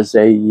as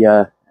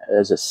a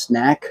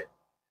snack,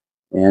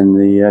 and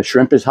the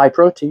shrimp is high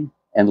protein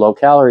and low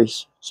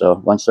calories. So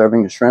 1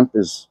 serving of shrimp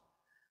is,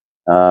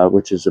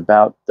 which is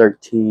about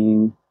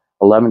 11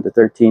 to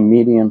 13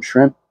 medium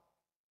shrimp,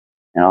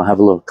 and I'll have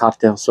a little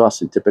cocktail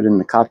sauce and dip it in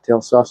the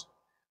cocktail sauce,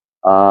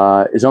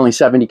 is only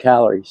 70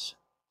 calories.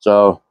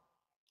 So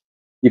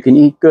you can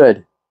eat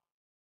good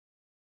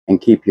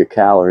and keep your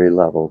calorie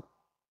level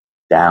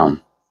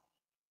down.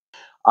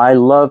 I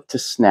love to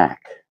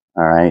snack,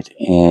 all right,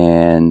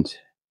 and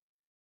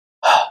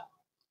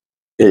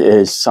it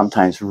is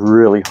sometimes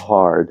really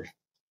hard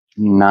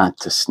not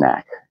to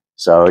snack.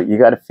 So you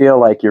got to feel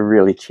like you're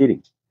really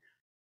cheating.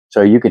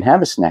 So you can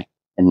have a snack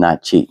and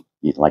not cheat.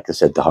 Like I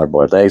said, the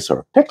hard-boiled eggs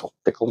or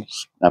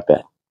pickles, not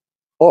bad.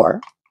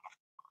 Or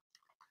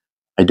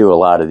I do a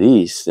lot of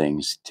these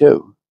things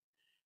too.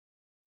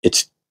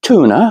 It's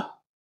tuna.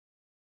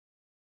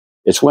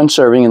 It's one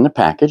serving in the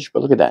package,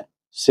 but look at that.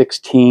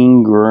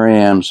 16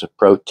 grams of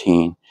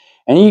protein.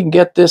 And you can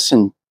get this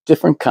in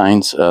different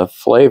kinds of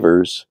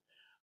flavors.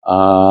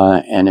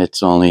 And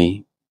it's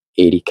only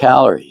 80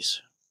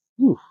 calories.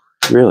 Ooh,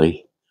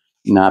 really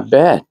not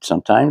bad.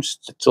 Sometimes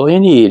that's all you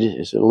need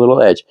is a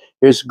little edge.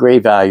 Here's a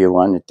great value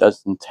one. It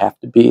doesn't have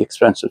to be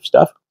expensive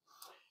stuff.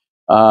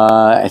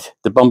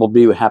 The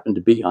Bumblebee happened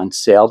to be on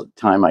sale at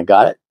the time I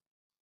got it.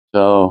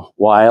 So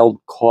wild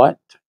caught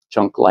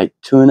chunk light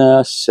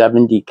tuna,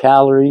 70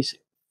 calories,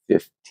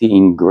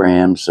 15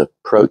 grams of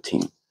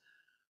protein.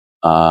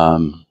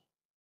 And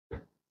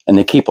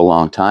they keep a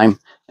long time,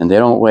 and they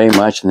don't weigh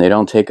much, and they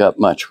don't take up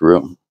much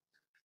room.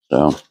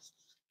 So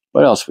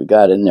what else we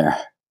got in there?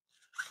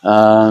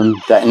 And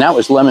that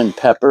was lemon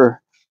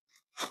pepper.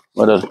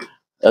 What are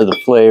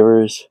the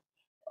flavors?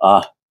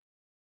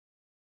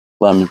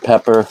 Lemon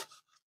pepper.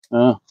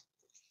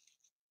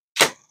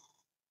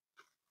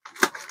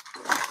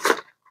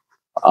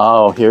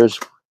 Oh, here's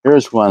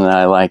one that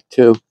I like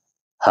too.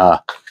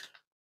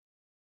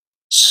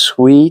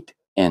 Sweet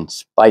and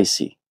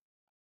spicy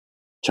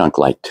chunk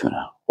light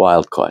tuna,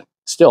 wild caught.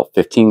 Still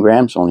 15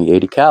 grams, only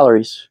 80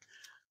 calories,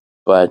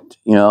 but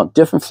you know,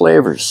 different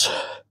flavors.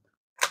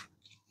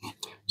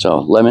 So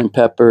lemon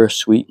pepper,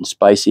 sweet and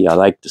spicy. I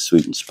like the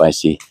sweet and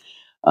spicy.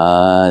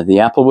 The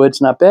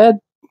applewood's not bad.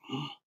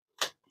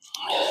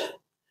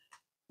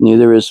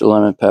 Neither is the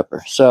lemon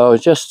pepper. So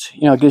it just,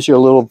 you know, gives you a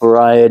little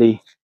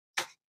variety.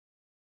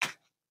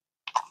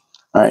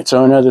 All right,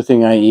 so another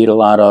thing I eat a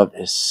lot of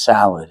is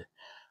salad.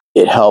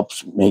 It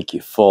helps make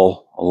you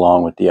full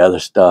along with the other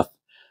stuff.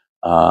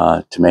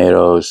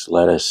 Tomatoes,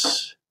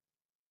 lettuce,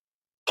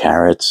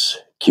 carrots,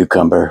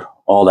 cucumber,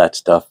 all that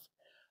stuff.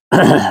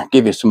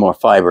 Give you some more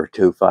fiber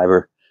too.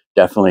 Fiber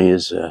definitely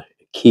is a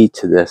key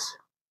to this.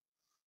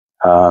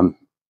 And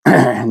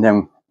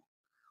then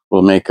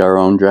we'll make our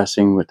own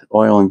dressing with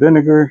oil and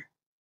vinegar.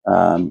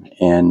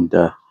 And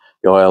the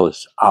oil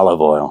is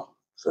olive oil.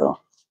 So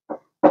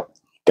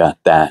got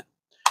that.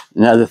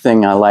 Another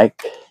thing I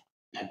like,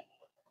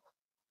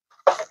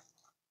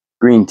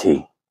 green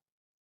tea.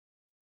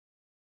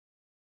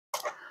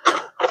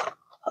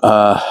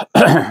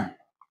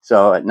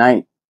 So at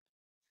night,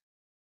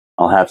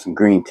 I'll have some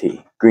green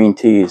tea. Green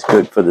tea is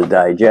good for the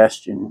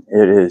digestion.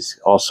 It is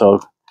also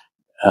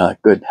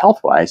good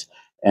health-wise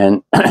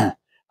and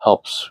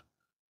helps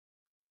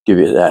give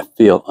you that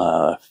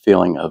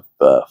feeling of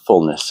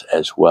fullness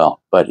as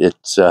well. But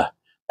it's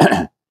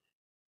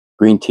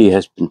green tea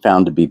has been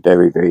found to be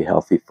very, very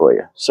healthy for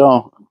you.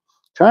 So I'm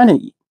trying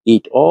to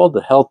eat all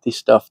the healthy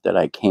stuff that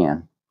I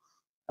can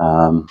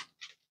and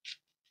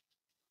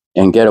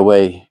get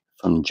away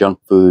from junk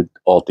food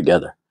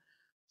altogether.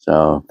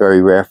 So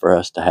very rare for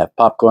us to have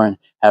popcorn.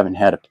 Haven't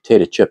had a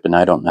potato chip in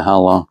I don't know how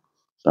long.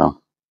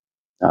 So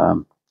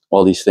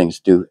all these things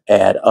do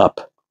add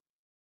up.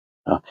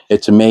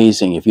 It's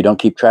amazing if you don't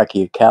keep track of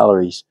your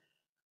calories,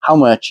 how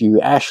much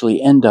you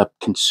actually end up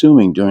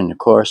consuming during the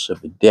course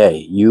of a day.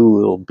 You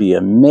will be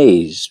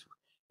amazed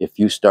if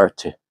you start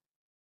to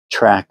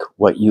track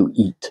what you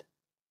eat.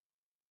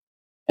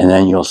 And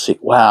then you'll see,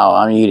 wow,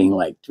 I'm eating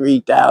like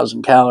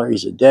 3,000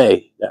 calories a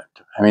day.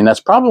 I mean, that's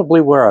probably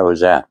where I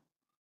was at.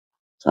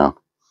 So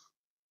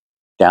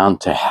down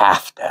to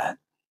half that.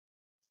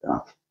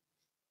 So,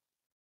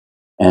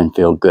 and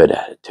feel good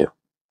at it too.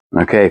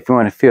 Okay, if you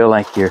want to feel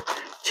like you're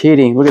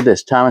cheating, look at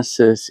this,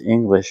 Thomas's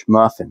English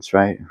muffins,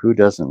 right? Who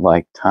doesn't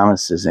like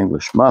Thomas's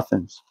English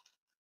muffins?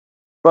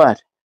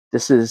 But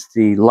this is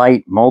the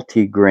light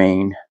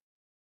multigrain,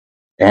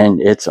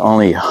 and it's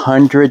only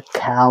 100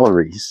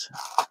 calories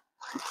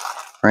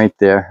right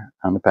there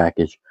on the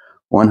package.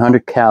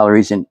 100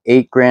 calories and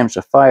 8 grams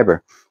of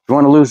fiber. If you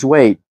want to lose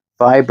weight,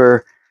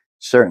 fiber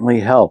certainly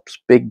helps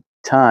big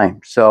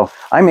time. So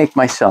I make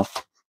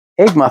myself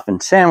egg muffin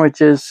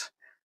sandwiches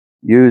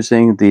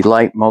using the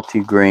light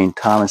multigrain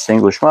Thomas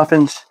English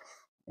muffins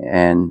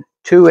and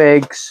 2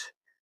 eggs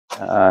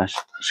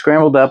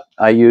scrambled up.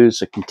 I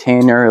use a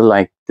container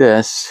like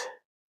this.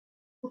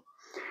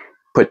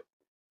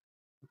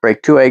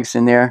 Break 2 eggs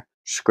in there,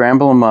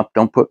 scramble them up.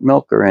 Don't put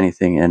milk or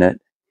anything in it,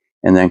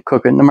 and then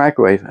cook it in the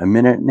microwave 1.5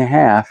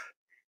 minutes.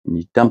 And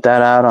you dump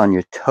that out on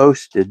your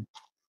toasted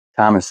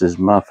Thomas's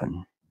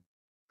muffin.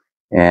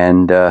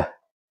 And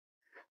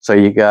so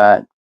you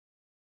got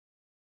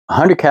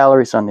 100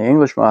 calories on the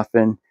English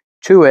muffin,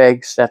 2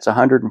 eggs, that's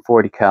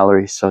 140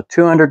 calories. So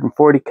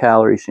 240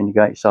 calories, and you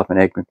got yourself an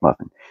Egg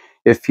McMuffin.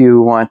 If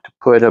you want to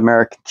put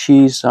American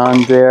cheese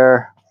on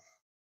there,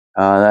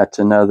 that's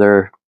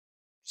another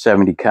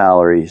 70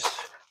 calories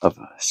of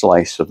a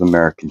slice of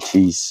American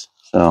cheese.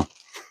 So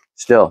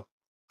still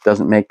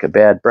doesn't make a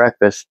bad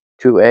breakfast.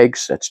 2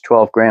 eggs, that's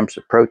 12 grams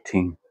of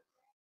protein.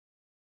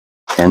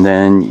 And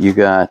then you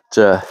got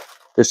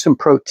There's some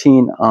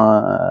protein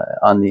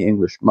on the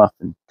English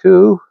muffin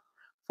too,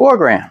 4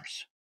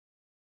 grams.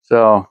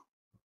 So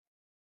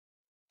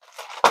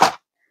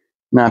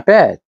not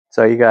bad.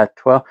 So you got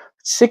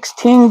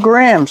 16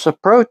 grams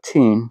of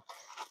protein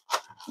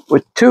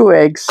with 2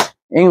 eggs,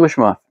 English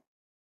muffin.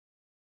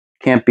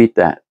 Can't beat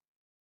that.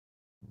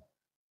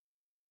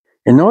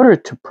 In order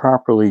to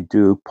properly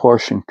do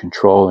portion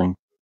controlling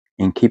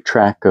and keep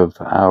track of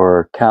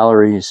our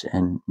calories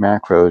and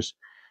macros,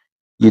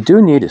 you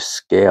do need a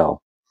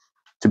scale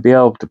to be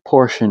able to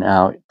portion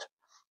out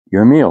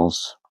your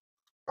meals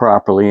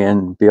properly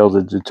and be able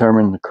to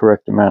determine the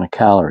correct amount of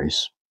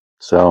calories.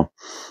 So,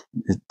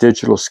 the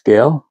digital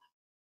scale,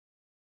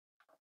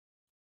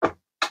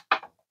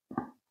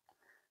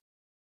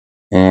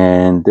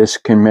 and this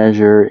can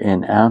measure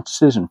in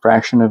ounces and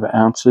fraction of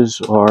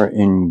ounces or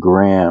in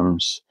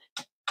grams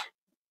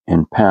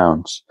and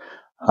pounds.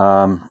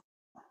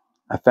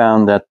 I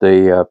found that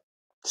the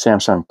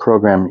Samsung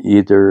program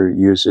either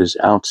uses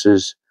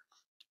ounces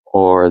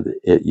or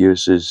it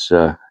uses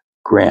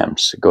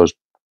grams. It goes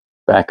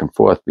back and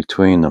forth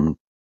between them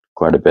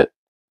quite a bit.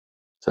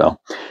 So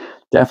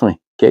definitely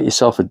get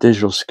yourself a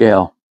digital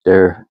scale.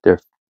 They're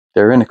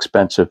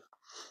inexpensive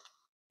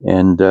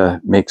and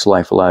makes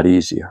life a lot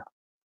easier.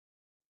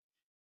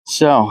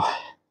 So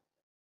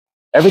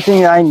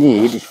everything I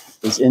need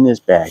is in this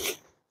bag.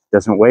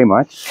 Doesn't weigh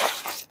much,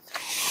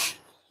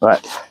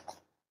 but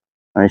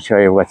let me show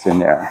you what's in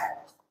there.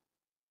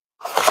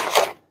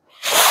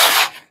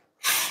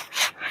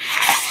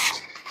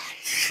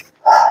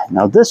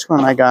 Now this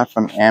one I got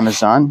from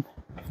Amazon.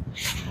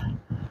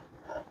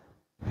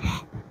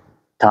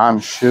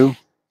 Tom's shoe.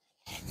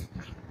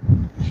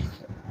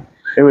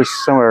 It was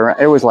somewhere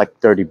around, it was like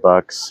 30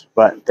 bucks,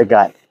 but they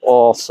got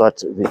all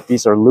sorts of,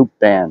 these are loop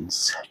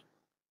bands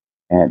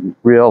and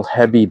real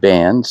heavy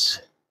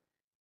bands.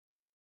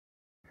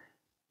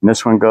 And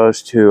this one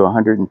goes to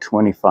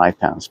 125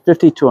 pounds,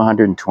 50 to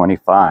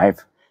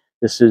 125.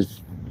 This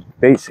is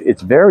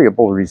it's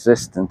variable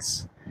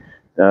resistance.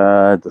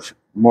 The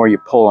more you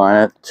pull on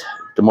it,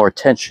 the more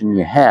tension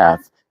you have.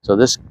 So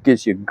this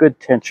gives you good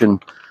tension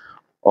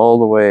all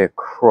the way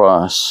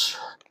across.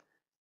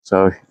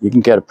 So you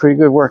can get a pretty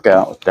good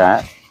workout with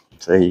that.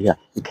 So it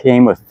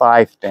came with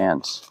 5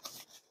 bands.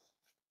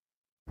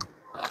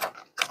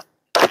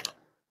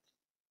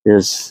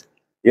 Here's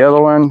the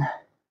other one,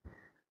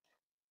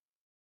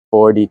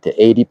 40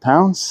 to 80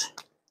 pounds.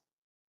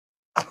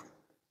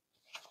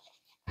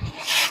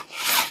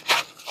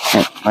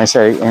 And like I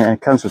say, and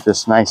it comes with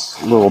this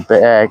nice little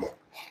bag.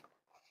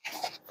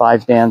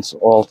 5 bands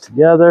all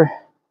together.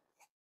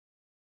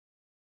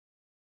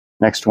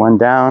 Next one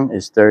down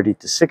is 30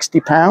 to 60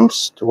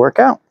 pounds to work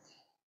out.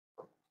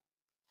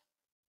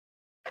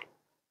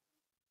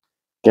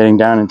 Getting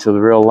down into the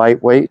real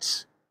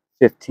lightweights,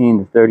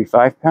 15 to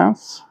 35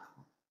 pounds.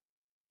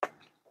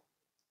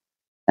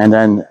 And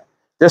then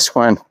this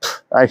one,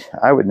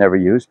 I would never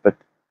use, but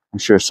I'm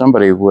sure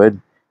somebody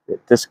would.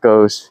 This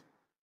goes,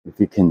 if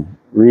you can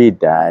read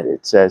that,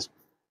 it says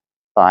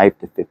 5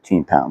 to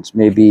 15 pounds.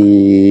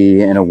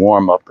 Maybe in a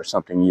warm-up or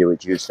something you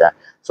would use that.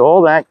 So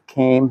all that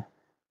came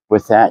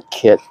with that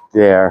kit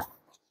there.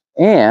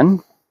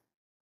 And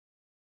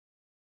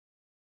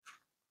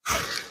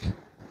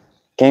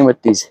came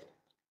with these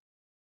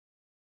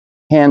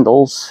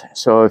handles.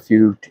 So if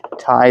you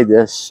tie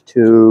this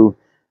to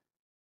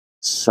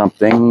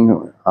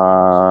something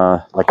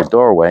like a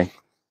doorway,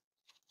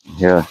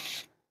 yeah,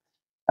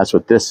 that's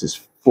what this is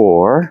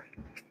for.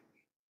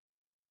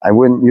 I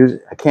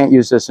can't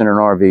use this in an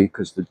RV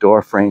because the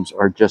door frames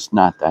are just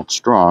not that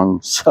strong.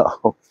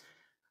 So,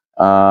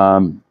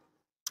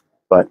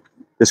 but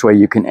this way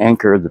you can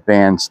anchor the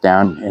bands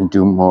down and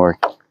do more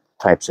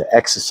types of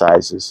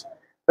exercises.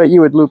 But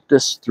you would loop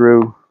this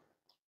through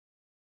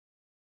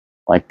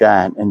like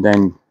that, and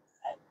then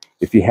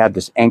if you have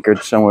this anchored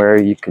somewhere,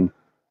 you can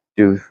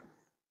do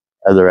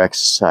other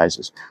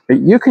exercises. But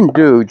you can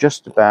do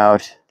just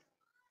about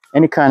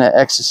any kind of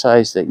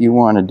exercise that you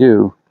want to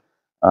do,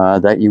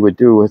 that you would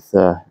do with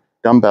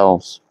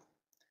dumbbells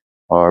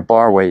or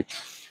bar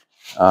weights.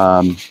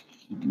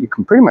 You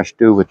can pretty much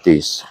do with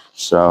these.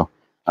 So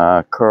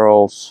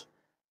curls,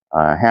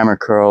 hammer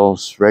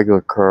curls,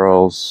 regular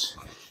curls,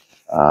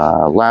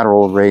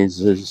 lateral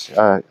raises.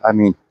 I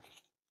mean,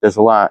 there's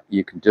a lot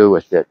you can do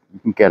with it. You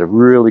can get a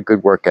really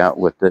good workout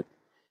with it.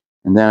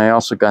 And then I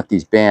also got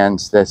these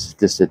bands. This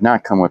did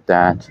not come with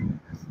that.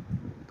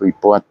 We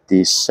bought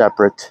these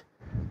separate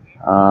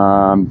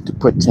to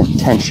put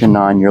tension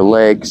on your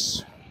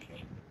legs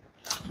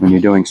when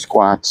you're doing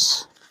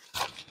squats.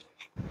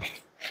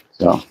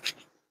 So,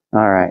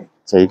 all right.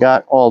 So you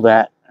got all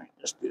that.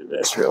 Just do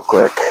this real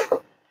quick.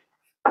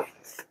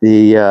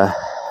 The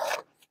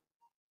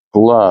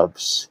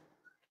gloves.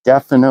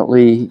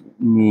 Definitely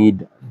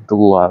need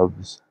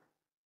gloves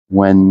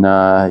when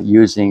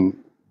using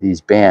these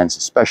bands,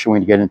 especially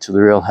when you get into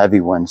the real heavy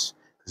ones,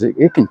 because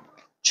it can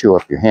chew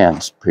up your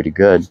hands pretty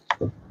good.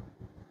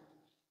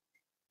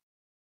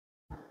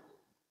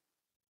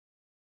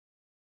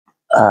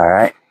 All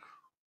right.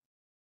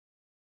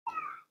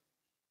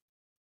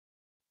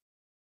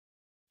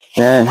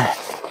 And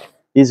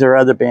these are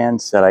other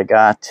bands that I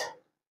got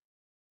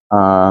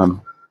at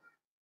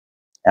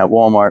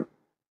Walmart.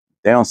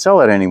 They don't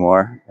sell it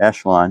anymore.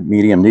 Echelon,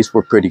 medium. These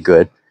were pretty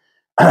good.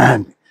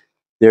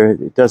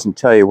 It doesn't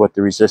tell you what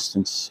the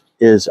resistance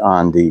is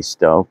on these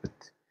though,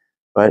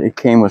 but it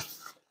came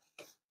with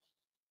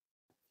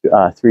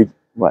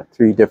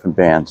three different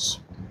bands,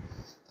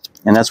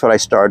 and that's what I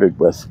started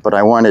with. But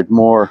I wanted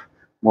more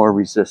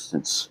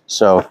resistance,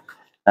 so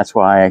that's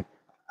why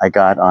I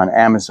got on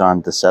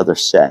Amazon this other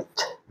set.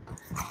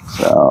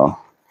 So,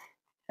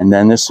 and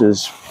then this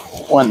is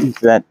one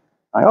that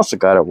I also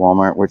got at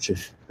Walmart, which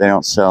they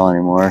don't sell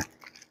anymore.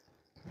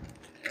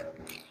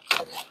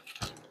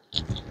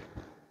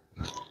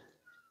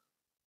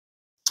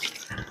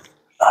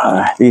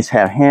 These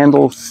have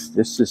handles.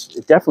 This is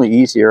definitely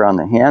easier on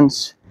the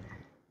hands,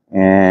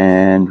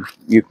 and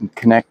you can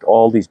connect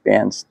all these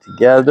bands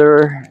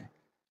together,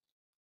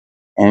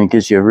 and it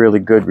gives you a really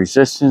good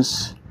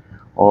resistance.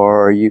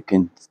 Or you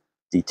can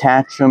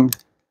detach them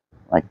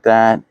like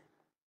that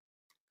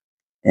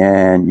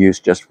and use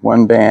just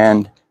one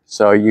band,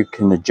 so you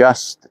can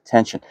adjust the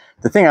tension.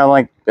 The thing I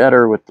like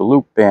better with the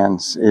loop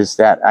bands is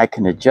that I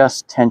can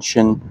adjust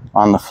tension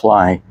on the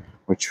fly,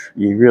 which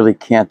you really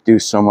can't do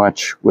so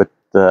much with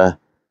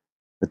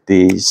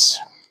these.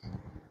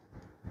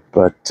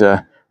 But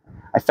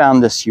I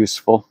found this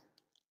useful.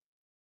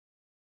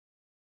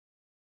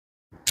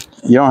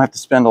 You don't have to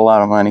spend a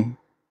lot of money.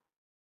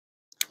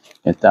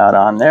 Get that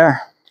on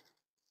there.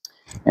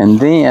 And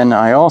then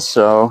I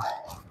also,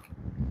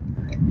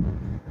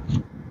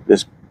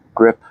 this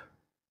grip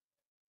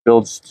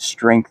builds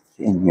strength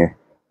in your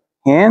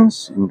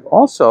hands and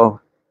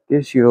also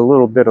gives you a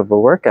little bit of a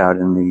workout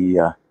in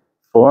the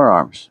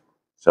forearms.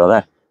 So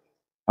that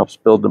helps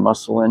build the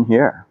muscle in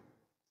here.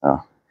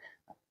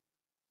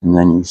 And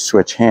then you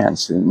switch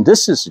hands. And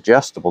this is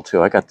adjustable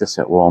too. I got this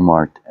at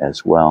Walmart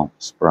as well.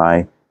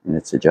 Spry, and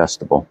it's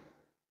adjustable.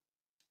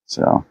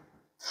 So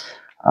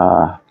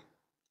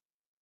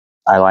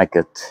I like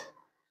it.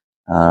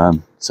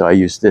 So I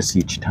use this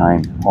each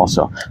time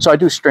also. So I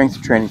do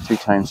strength training 3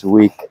 times a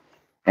week.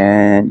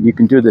 And you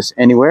can do this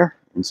anywhere,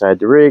 inside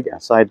the rig,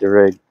 outside the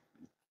rig.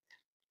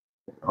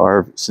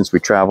 Or since we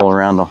travel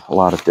around a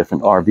lot of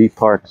different RV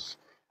parks,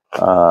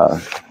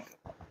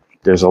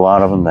 there's a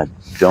lot of them that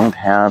don't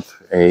have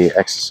a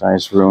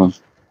exercise room,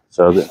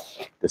 so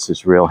this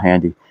is real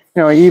handy.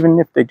 You know, even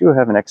if they do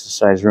have an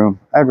exercise room,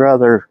 I'd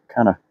rather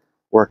kind of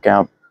work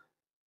out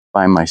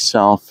by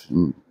myself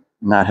and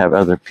not have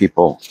other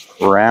people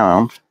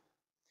around.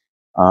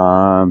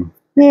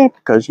 Yeah,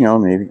 because, you know,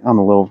 maybe I'm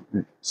a little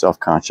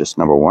self-conscious,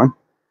 number one.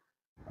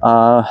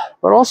 But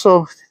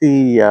also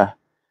the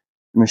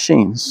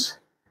machines.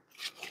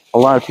 A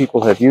lot of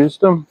people have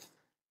used them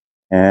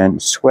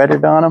and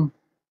sweated on them.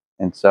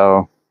 And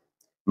so,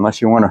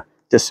 unless you want to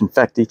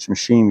disinfect each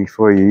machine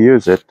before you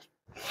use it,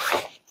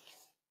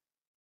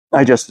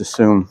 I just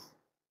assume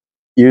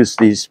use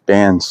these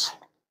bands.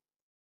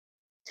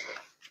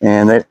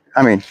 And they,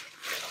 I mean,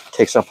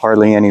 takes up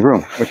hardly any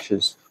room, which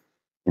is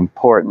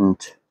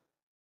important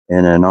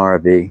in an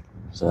RV.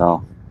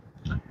 So,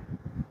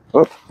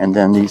 and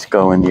then these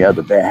go in the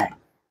other bag.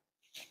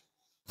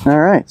 All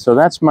right, so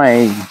that's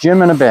my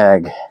gym in a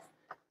bag.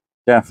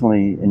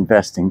 Definitely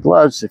invest in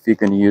gloves if you're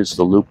going to use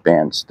the loop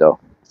bands, though,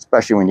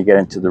 especially when you get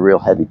into the real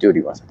heavy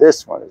duty ones.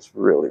 This one is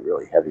really,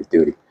 really heavy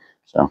duty.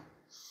 So,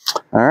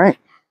 all right.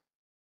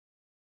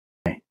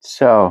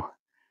 So,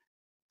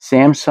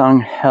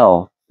 Samsung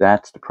Health,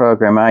 that's the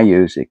program I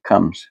use. It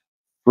comes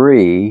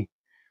free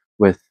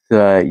with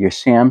your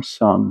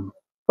Samsung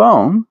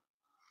phone.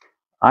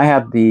 I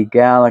have the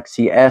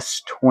Galaxy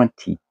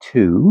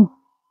S22.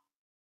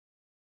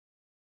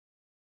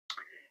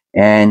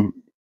 And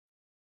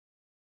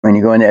when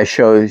you go in there, it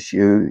shows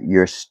you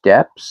your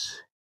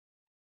steps.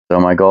 So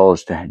my goal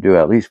is to do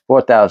at least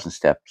 4,000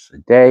 steps a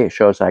day. It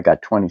shows I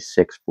got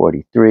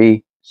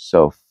 2643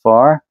 so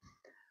far.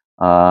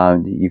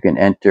 You can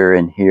enter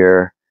in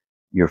here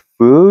your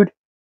food.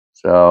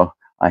 So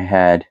I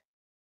had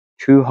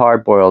 2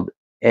 hard-boiled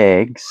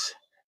eggs.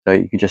 So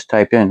you can just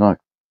type in, look,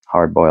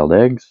 hard-boiled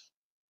eggs.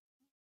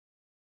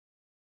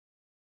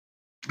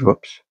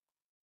 Whoops.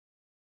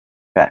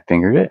 Fat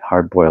fingered it,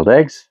 hard-boiled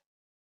eggs.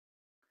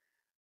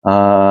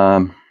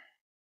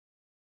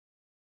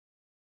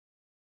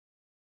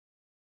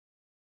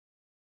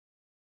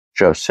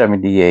 Shows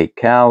 78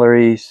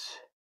 calories,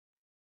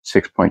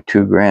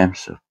 6.2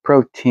 grams of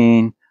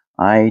protein.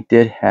 I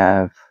did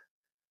have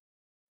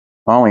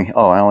I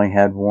only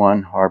had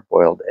 1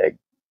 hard-boiled egg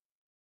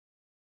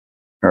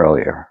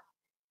earlier.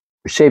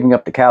 We're saving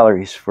up the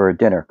calories for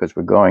dinner because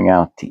we're going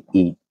out to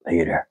eat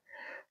later.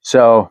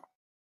 So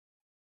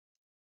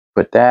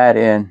put that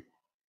in,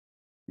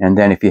 and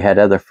then if you had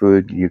other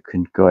food, you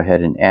can go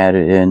ahead and add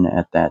it in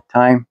at that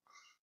time.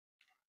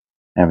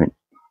 Haven't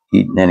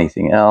eaten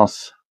anything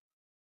else.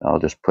 I'll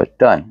just put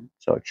done.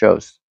 So it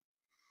shows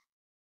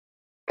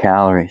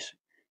calories.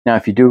 Now,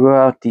 if you do go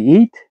out to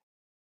eat,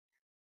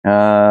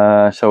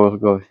 so we'll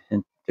go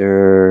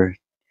enter,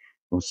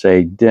 we'll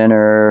say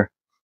dinner.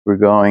 we're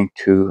going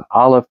to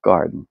Olive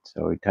Garden.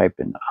 So we type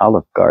in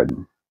Olive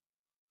Garden.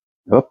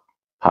 Oop,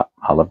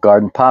 Olive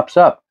Garden pops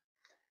up.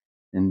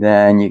 And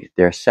then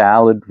their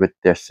salad with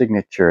their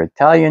signature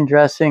Italian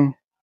dressing.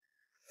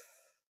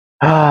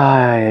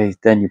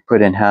 Then you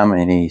put in how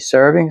many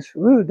servings.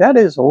 Ooh, that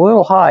is a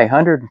little high,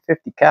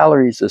 150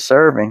 calories a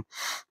serving.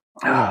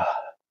 How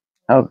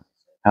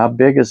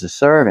big is a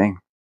serving?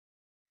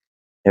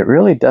 It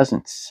really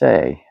doesn't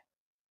say.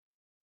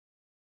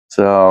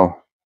 So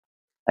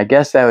I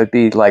guess that would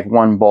be like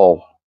one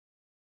bowl.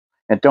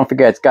 And don't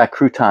forget, it's got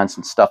croutons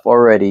and stuff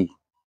already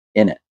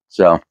in it.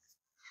 So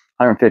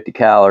 150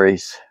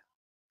 calories,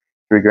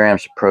 3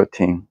 grams of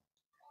protein.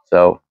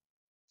 So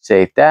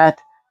save that.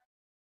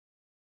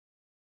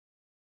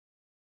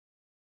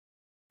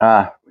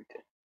 Yeah,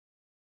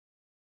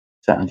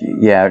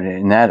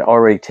 and that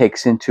already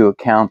takes into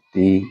account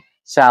the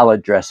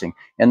salad dressing.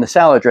 And the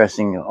salad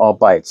dressing all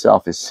by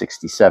itself is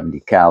 60, 70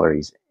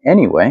 calories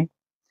anyway.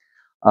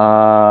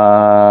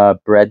 Breadsticks.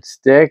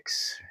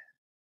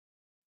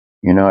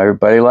 You know,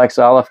 everybody likes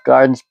Olive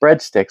Garden's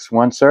breadsticks.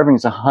 One serving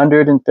is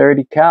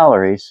 130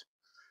 calories.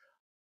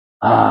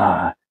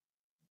 How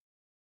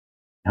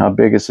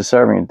big is the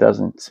serving? It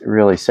doesn't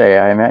really say.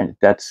 I imagine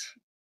that's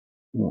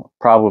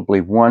probably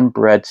one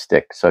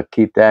breadstick. So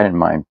keep that in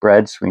mind.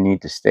 Breads we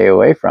need to stay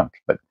away from.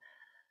 But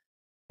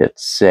hit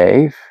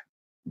save.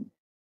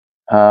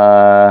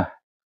 And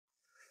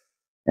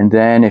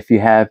then if you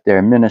have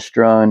their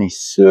minestrone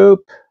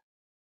soup,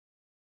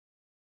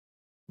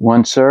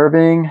 one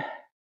serving,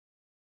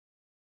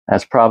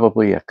 that's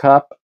probably a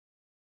cup.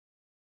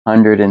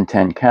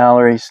 110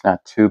 calories,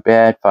 not too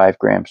bad. 5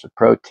 grams of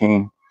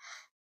protein.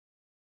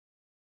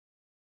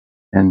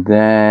 And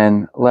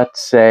then let's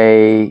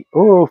say,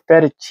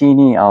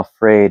 fettuccine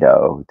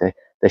Alfredo.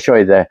 They show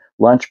you the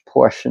lunch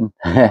portion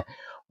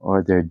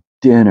or their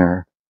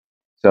dinner.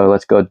 So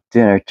let's go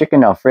dinner.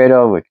 Chicken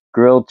Alfredo with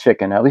grilled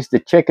chicken. At least the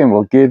chicken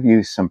will give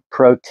you some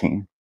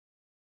protein.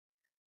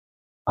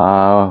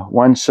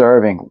 One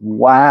serving.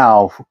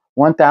 Wow.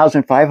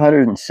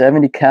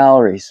 1,570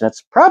 calories.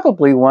 That's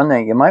probably one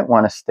that you might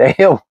want to stay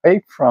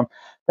away from.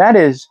 That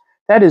is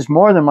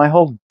more than my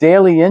whole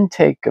daily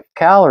intake of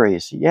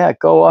calories. Yeah,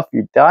 go off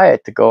your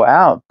diet to go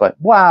out. But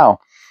wow,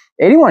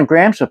 81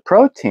 grams of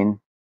protein.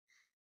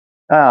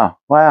 Oh,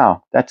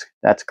 wow, that's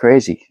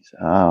crazy.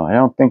 I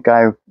don't think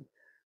I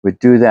would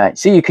do that.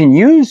 See, you can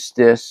use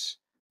this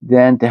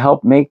then to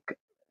help make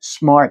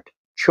smart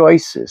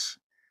choices.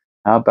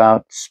 How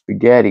about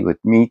spaghetti with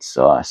meat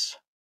sauce?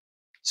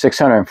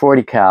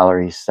 640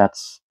 calories.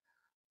 That's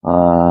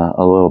a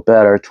little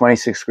better.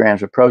 26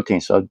 grams of protein,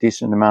 so a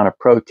decent amount of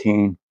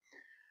protein.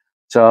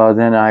 So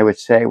then I would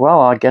say, well,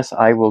 I guess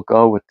I will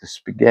go with the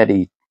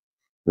spaghetti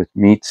with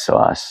meat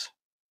sauce.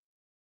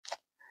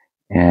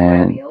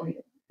 And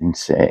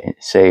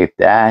save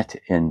that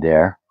in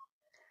there.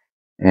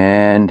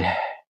 And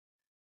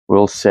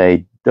we'll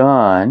say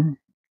done.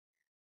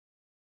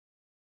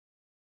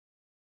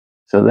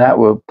 So that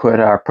will put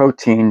our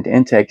protein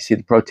intake. See,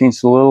 the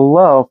protein's a little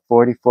low,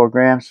 44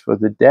 grams for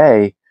the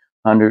day,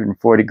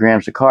 140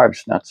 grams of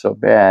carbs, not so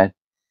bad.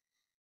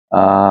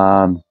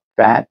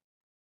 Fat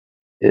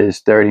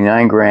is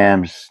 39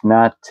 grams.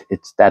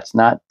 That's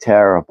not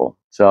terrible.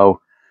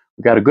 So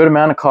we got a good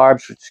amount of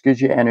carbs, which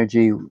gives you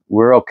energy.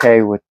 We're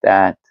okay with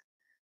that.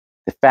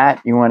 The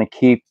fat you want to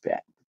keep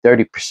at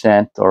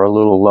 30% or a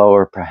little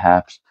lower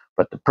perhaps,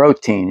 but the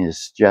protein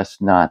is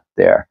just not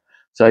there.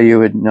 So you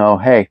would know,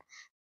 hey,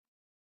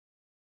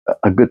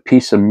 a good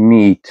piece of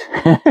meat.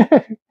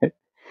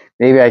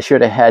 Maybe I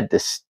should have had the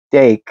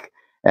steak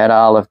at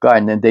Olive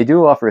Garden. And they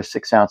do offer a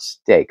 6-ounce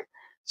steak.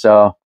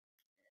 So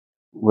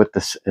with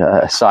the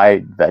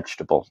side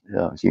vegetable.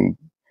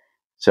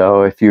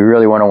 So if you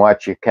really want to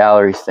watch your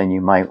calories, then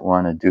you might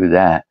want to do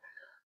that.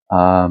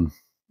 And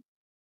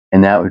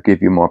that would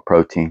give you more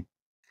protein.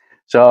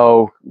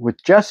 So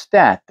with just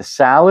that, the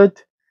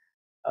salad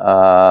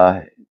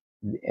and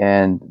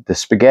the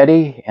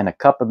spaghetti and a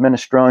cup of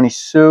minestrone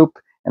soup,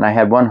 and I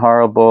had one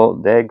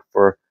hard-boiled egg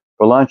for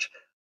lunch,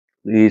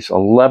 these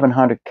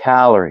 1,100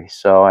 calories.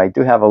 So I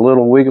do have a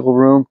little wiggle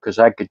room because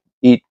I could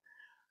eat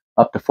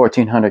up to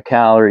 1,400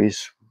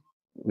 calories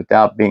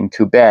without being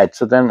too bad.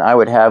 So then I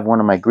would have one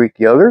of my Greek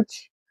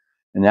yogurts,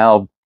 and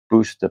that'll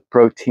boost the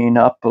protein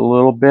up a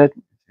little bit,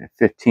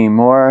 15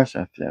 more.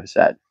 So if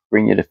that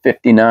bring you to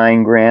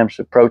 59 grams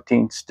of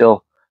protein,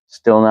 still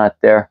not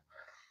there.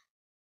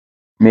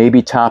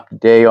 Maybe top the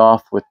day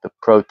off with the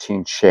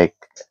protein shake.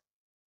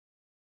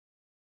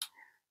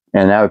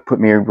 And that would put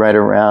me right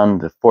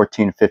around the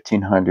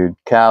 1,500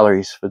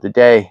 calories for the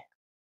day.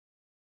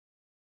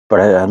 But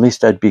at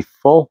least I'd be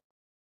full.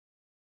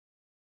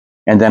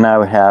 And then I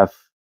would have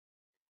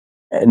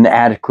an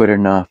adequate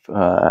enough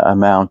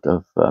amount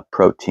of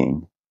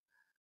protein.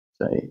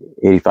 So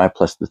 85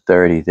 plus the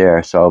 30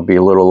 there. So I'll be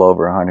a little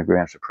over 100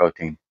 grams of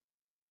protein.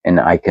 And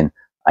I can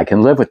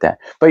live with that.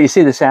 But you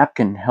see, this app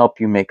can help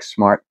you make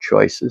smart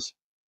choices.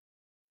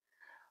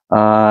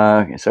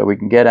 So we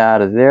can get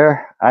out of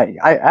there. I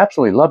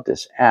absolutely love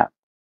this app.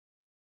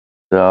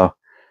 So,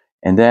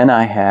 And then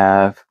I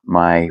have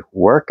my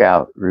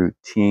workout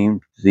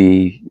routine,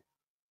 the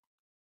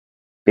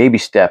baby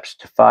steps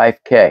to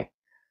 5K.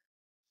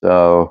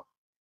 So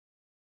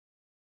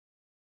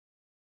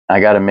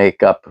I got to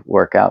make up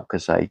workout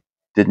because I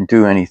didn't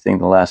do anything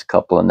the last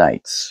couple of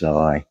nights. So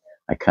I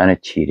kind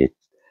of cheated.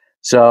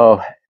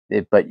 So,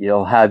 but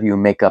it'll have you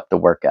make up the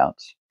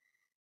workouts.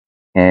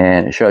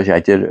 And it shows you I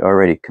did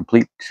already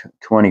complete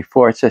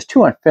 24. It says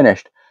 2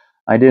 unfinished.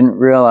 I didn't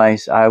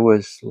realize I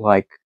was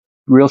like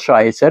real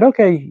shy. It said,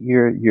 okay,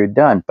 you're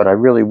done, but I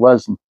really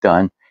wasn't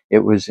done.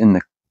 It was in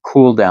the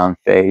cool down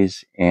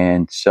phase.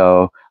 And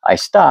so I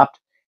stopped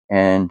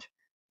and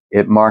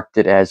it marked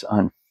it as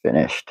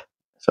unfinished.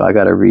 So I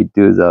got to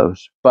redo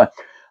those. But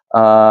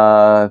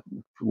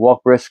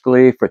walk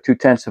briskly for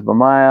 0.2 of a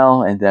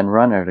mile and then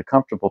run at a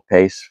comfortable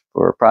pace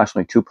for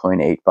approximately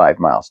 2.85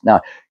 miles.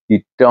 Now,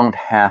 you don't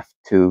have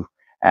to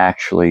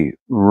actually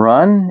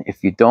run.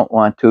 If you don't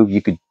want to,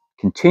 you could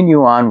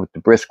continue on with the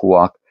brisk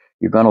walk.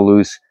 You're going to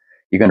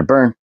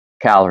burn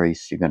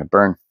calories, you're going to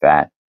burn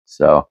fat.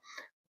 So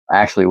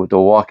actually, the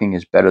walking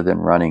is better than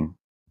running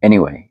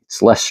anyway.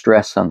 It's less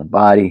stress on the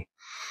body.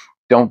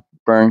 Don't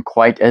burn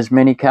quite as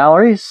many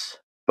calories,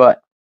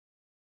 but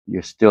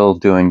you're still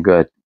doing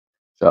good.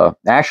 So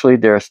actually,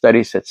 there are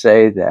studies that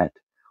say that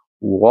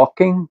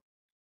walking,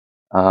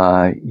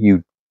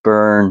 you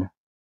burn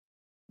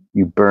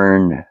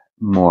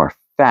more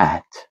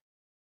fat,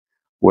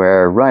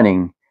 where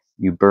running,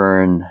 you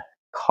burn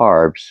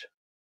carbs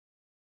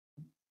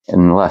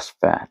and less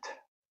fat.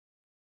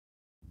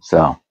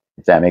 So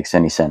if that makes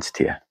any sense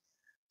to you.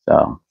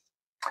 So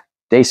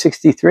day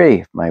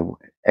 63, my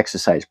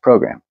exercise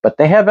program, but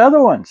they have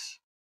other ones.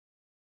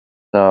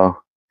 So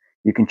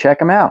you can check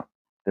them out.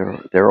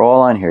 They're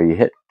all on here. You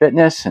hit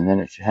fitness, and then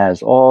it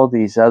has all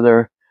these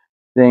other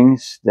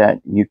things that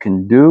you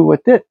can do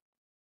with it.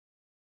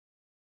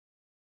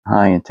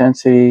 High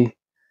intensity,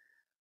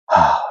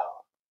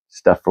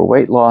 stuff for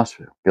weight loss,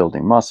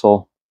 building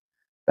muscle,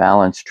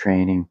 balance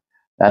training.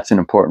 That's an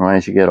important one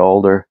as you get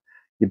older.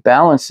 Your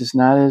balance is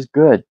not as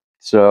good.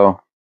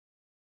 So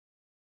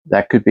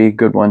that could be a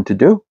good one to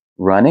do.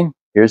 Running.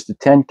 Here's the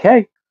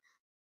 10K.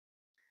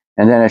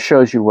 And then it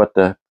shows you what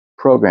the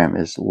program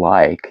is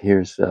like.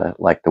 Here's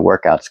like the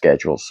workout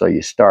schedule. So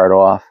you start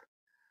off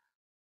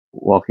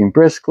walking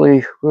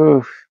briskly.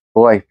 Oof,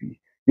 boy,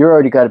 you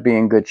already got to be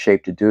in good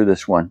shape to do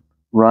this one.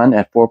 Run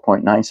at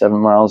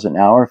 4.97 miles an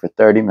hour for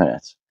 30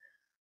 minutes.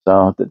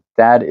 So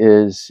that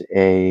is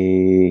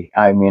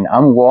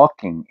I'm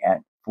walking at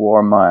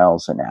 4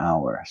 miles an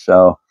hour.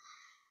 So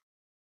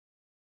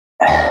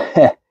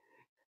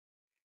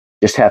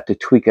just have to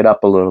tweak it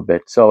up a little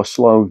bit. So a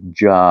slow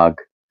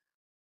jog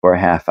for a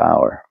half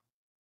hour.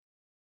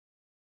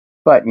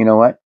 But you know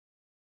what?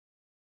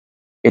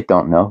 It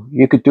don't know.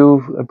 You could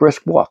do a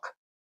brisk walk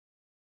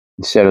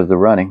instead of the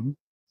running.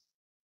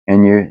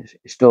 And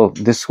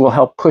this will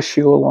help push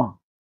you along.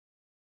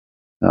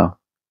 So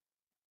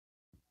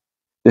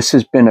this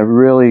has been a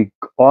really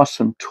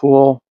awesome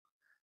tool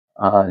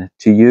to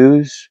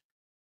use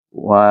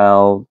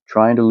while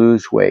trying to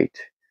lose weight.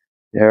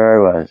 There I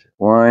was,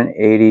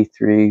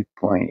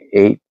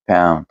 183.8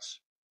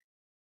 pounds.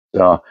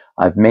 So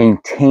I've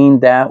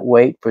maintained that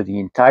weight for the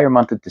entire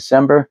month of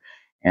December,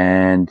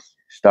 and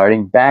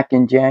starting back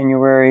in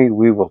January,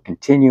 we will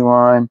continue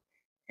on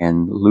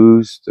and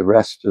lose the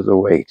rest of the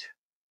weight.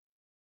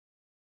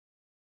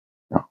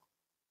 So.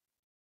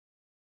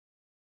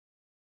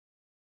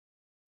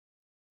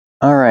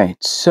 All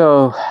right,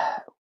 so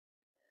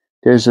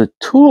there's a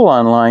tool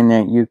online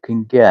that you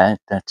can get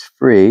that's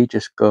free.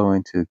 Just go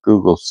into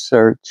Google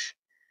search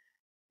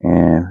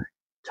and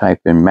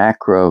type in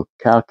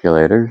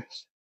Macronutrient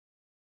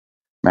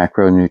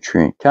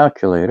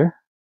Calculator.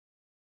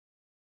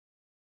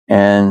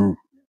 And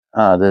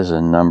there's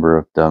a number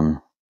of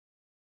them.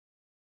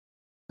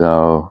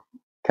 So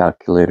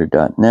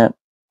calculator.net,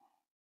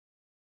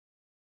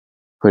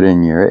 put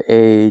in your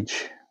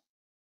age.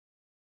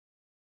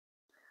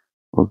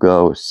 We'll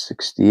go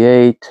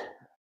 68.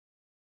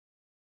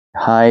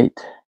 Height,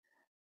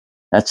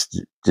 that's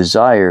the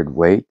desired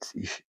weight.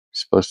 You're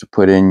supposed to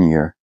put in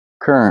your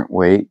current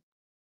weight.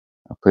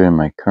 I'll put in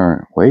my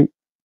current weight.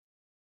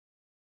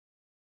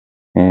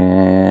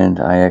 And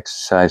I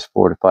exercise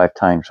 4 to 5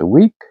 times a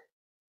week.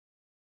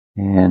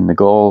 And the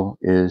goal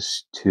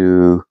is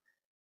to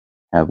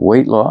have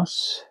weight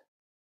loss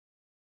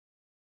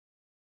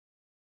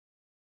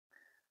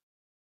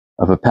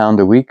of 1 pound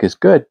a week is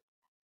good.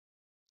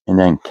 And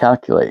then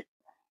calculate.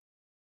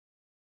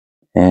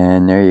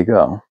 And there you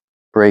go.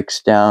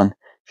 Breaks down,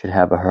 should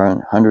have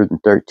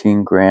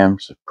 113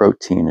 grams of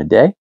protein a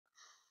day,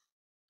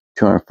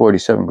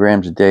 247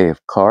 grams a day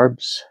of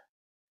carbs,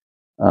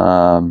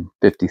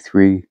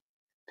 53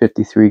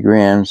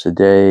 grams a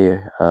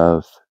day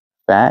of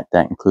fat.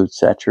 That includes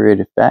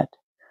saturated fat.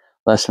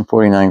 Less than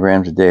 49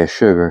 grams a day of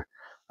sugar.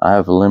 I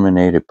have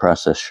eliminated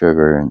processed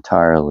sugar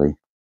entirely.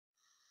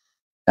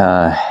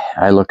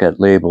 I look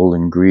at labeled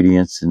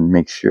ingredients and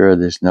make sure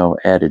there's no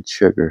added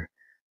sugar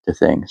to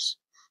things.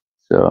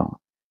 So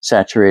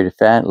saturated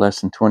fat,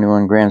 less than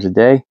 21 grams a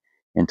day.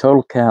 in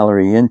total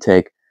calorie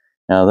intake.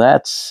 Now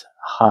that's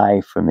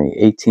high for me,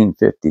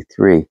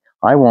 1853.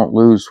 I won't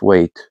lose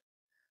weight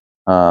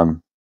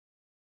that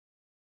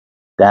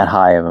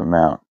high of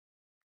amount.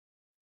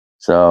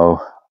 So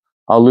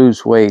I'll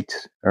lose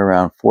weight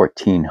around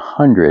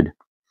 1400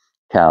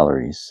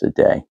 calories a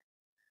day.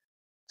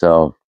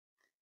 So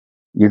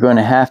you're going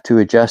to have to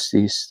adjust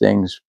these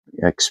things,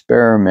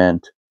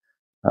 experiment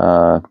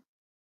as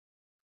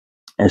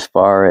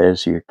far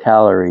as your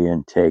calorie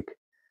intake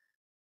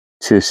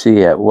to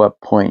see at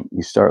what point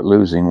you start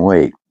losing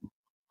weight.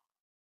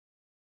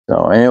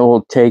 So, and it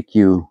will take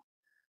you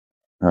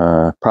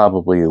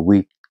probably a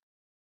week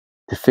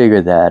to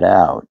figure that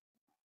out.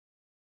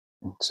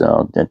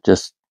 So that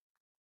just,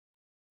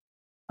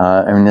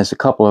 I mean, there's a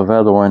couple of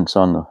other ones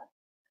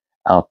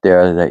out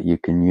there that you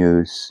can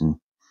use, and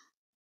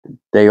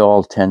they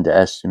all tend to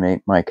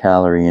estimate my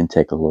calorie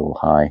intake a little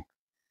high.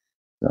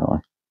 So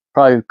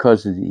probably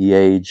because of the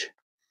age,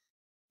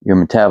 your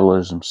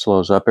metabolism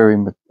slows up.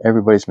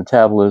 Everybody's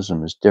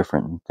metabolism is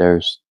different.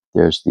 There's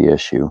the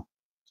issue.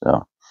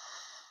 So,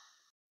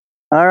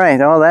 all right.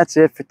 Well, that's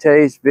it for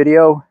today's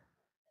video.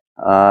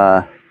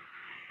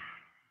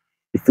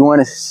 If you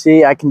want to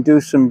see, I can do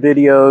some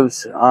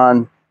videos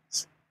on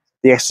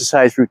the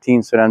exercise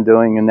routines that I'm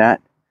doing and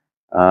that.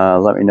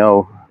 Let me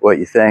know what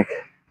you think.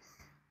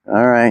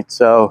 All right.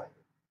 So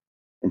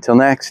until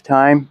next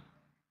time,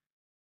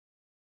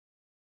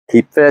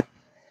 keep fit,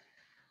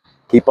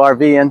 keep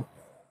RVing,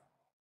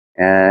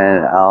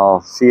 and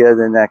I'll see you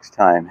the next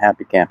time.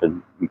 Happy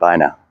camping. Bye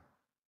now.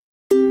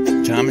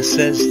 Thomas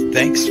says,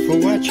 thanks for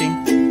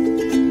watching.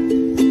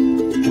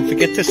 Don't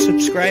forget to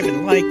subscribe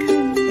and like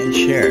and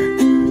share.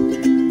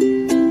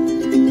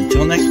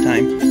 Until next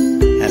time,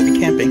 happy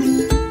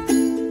camping.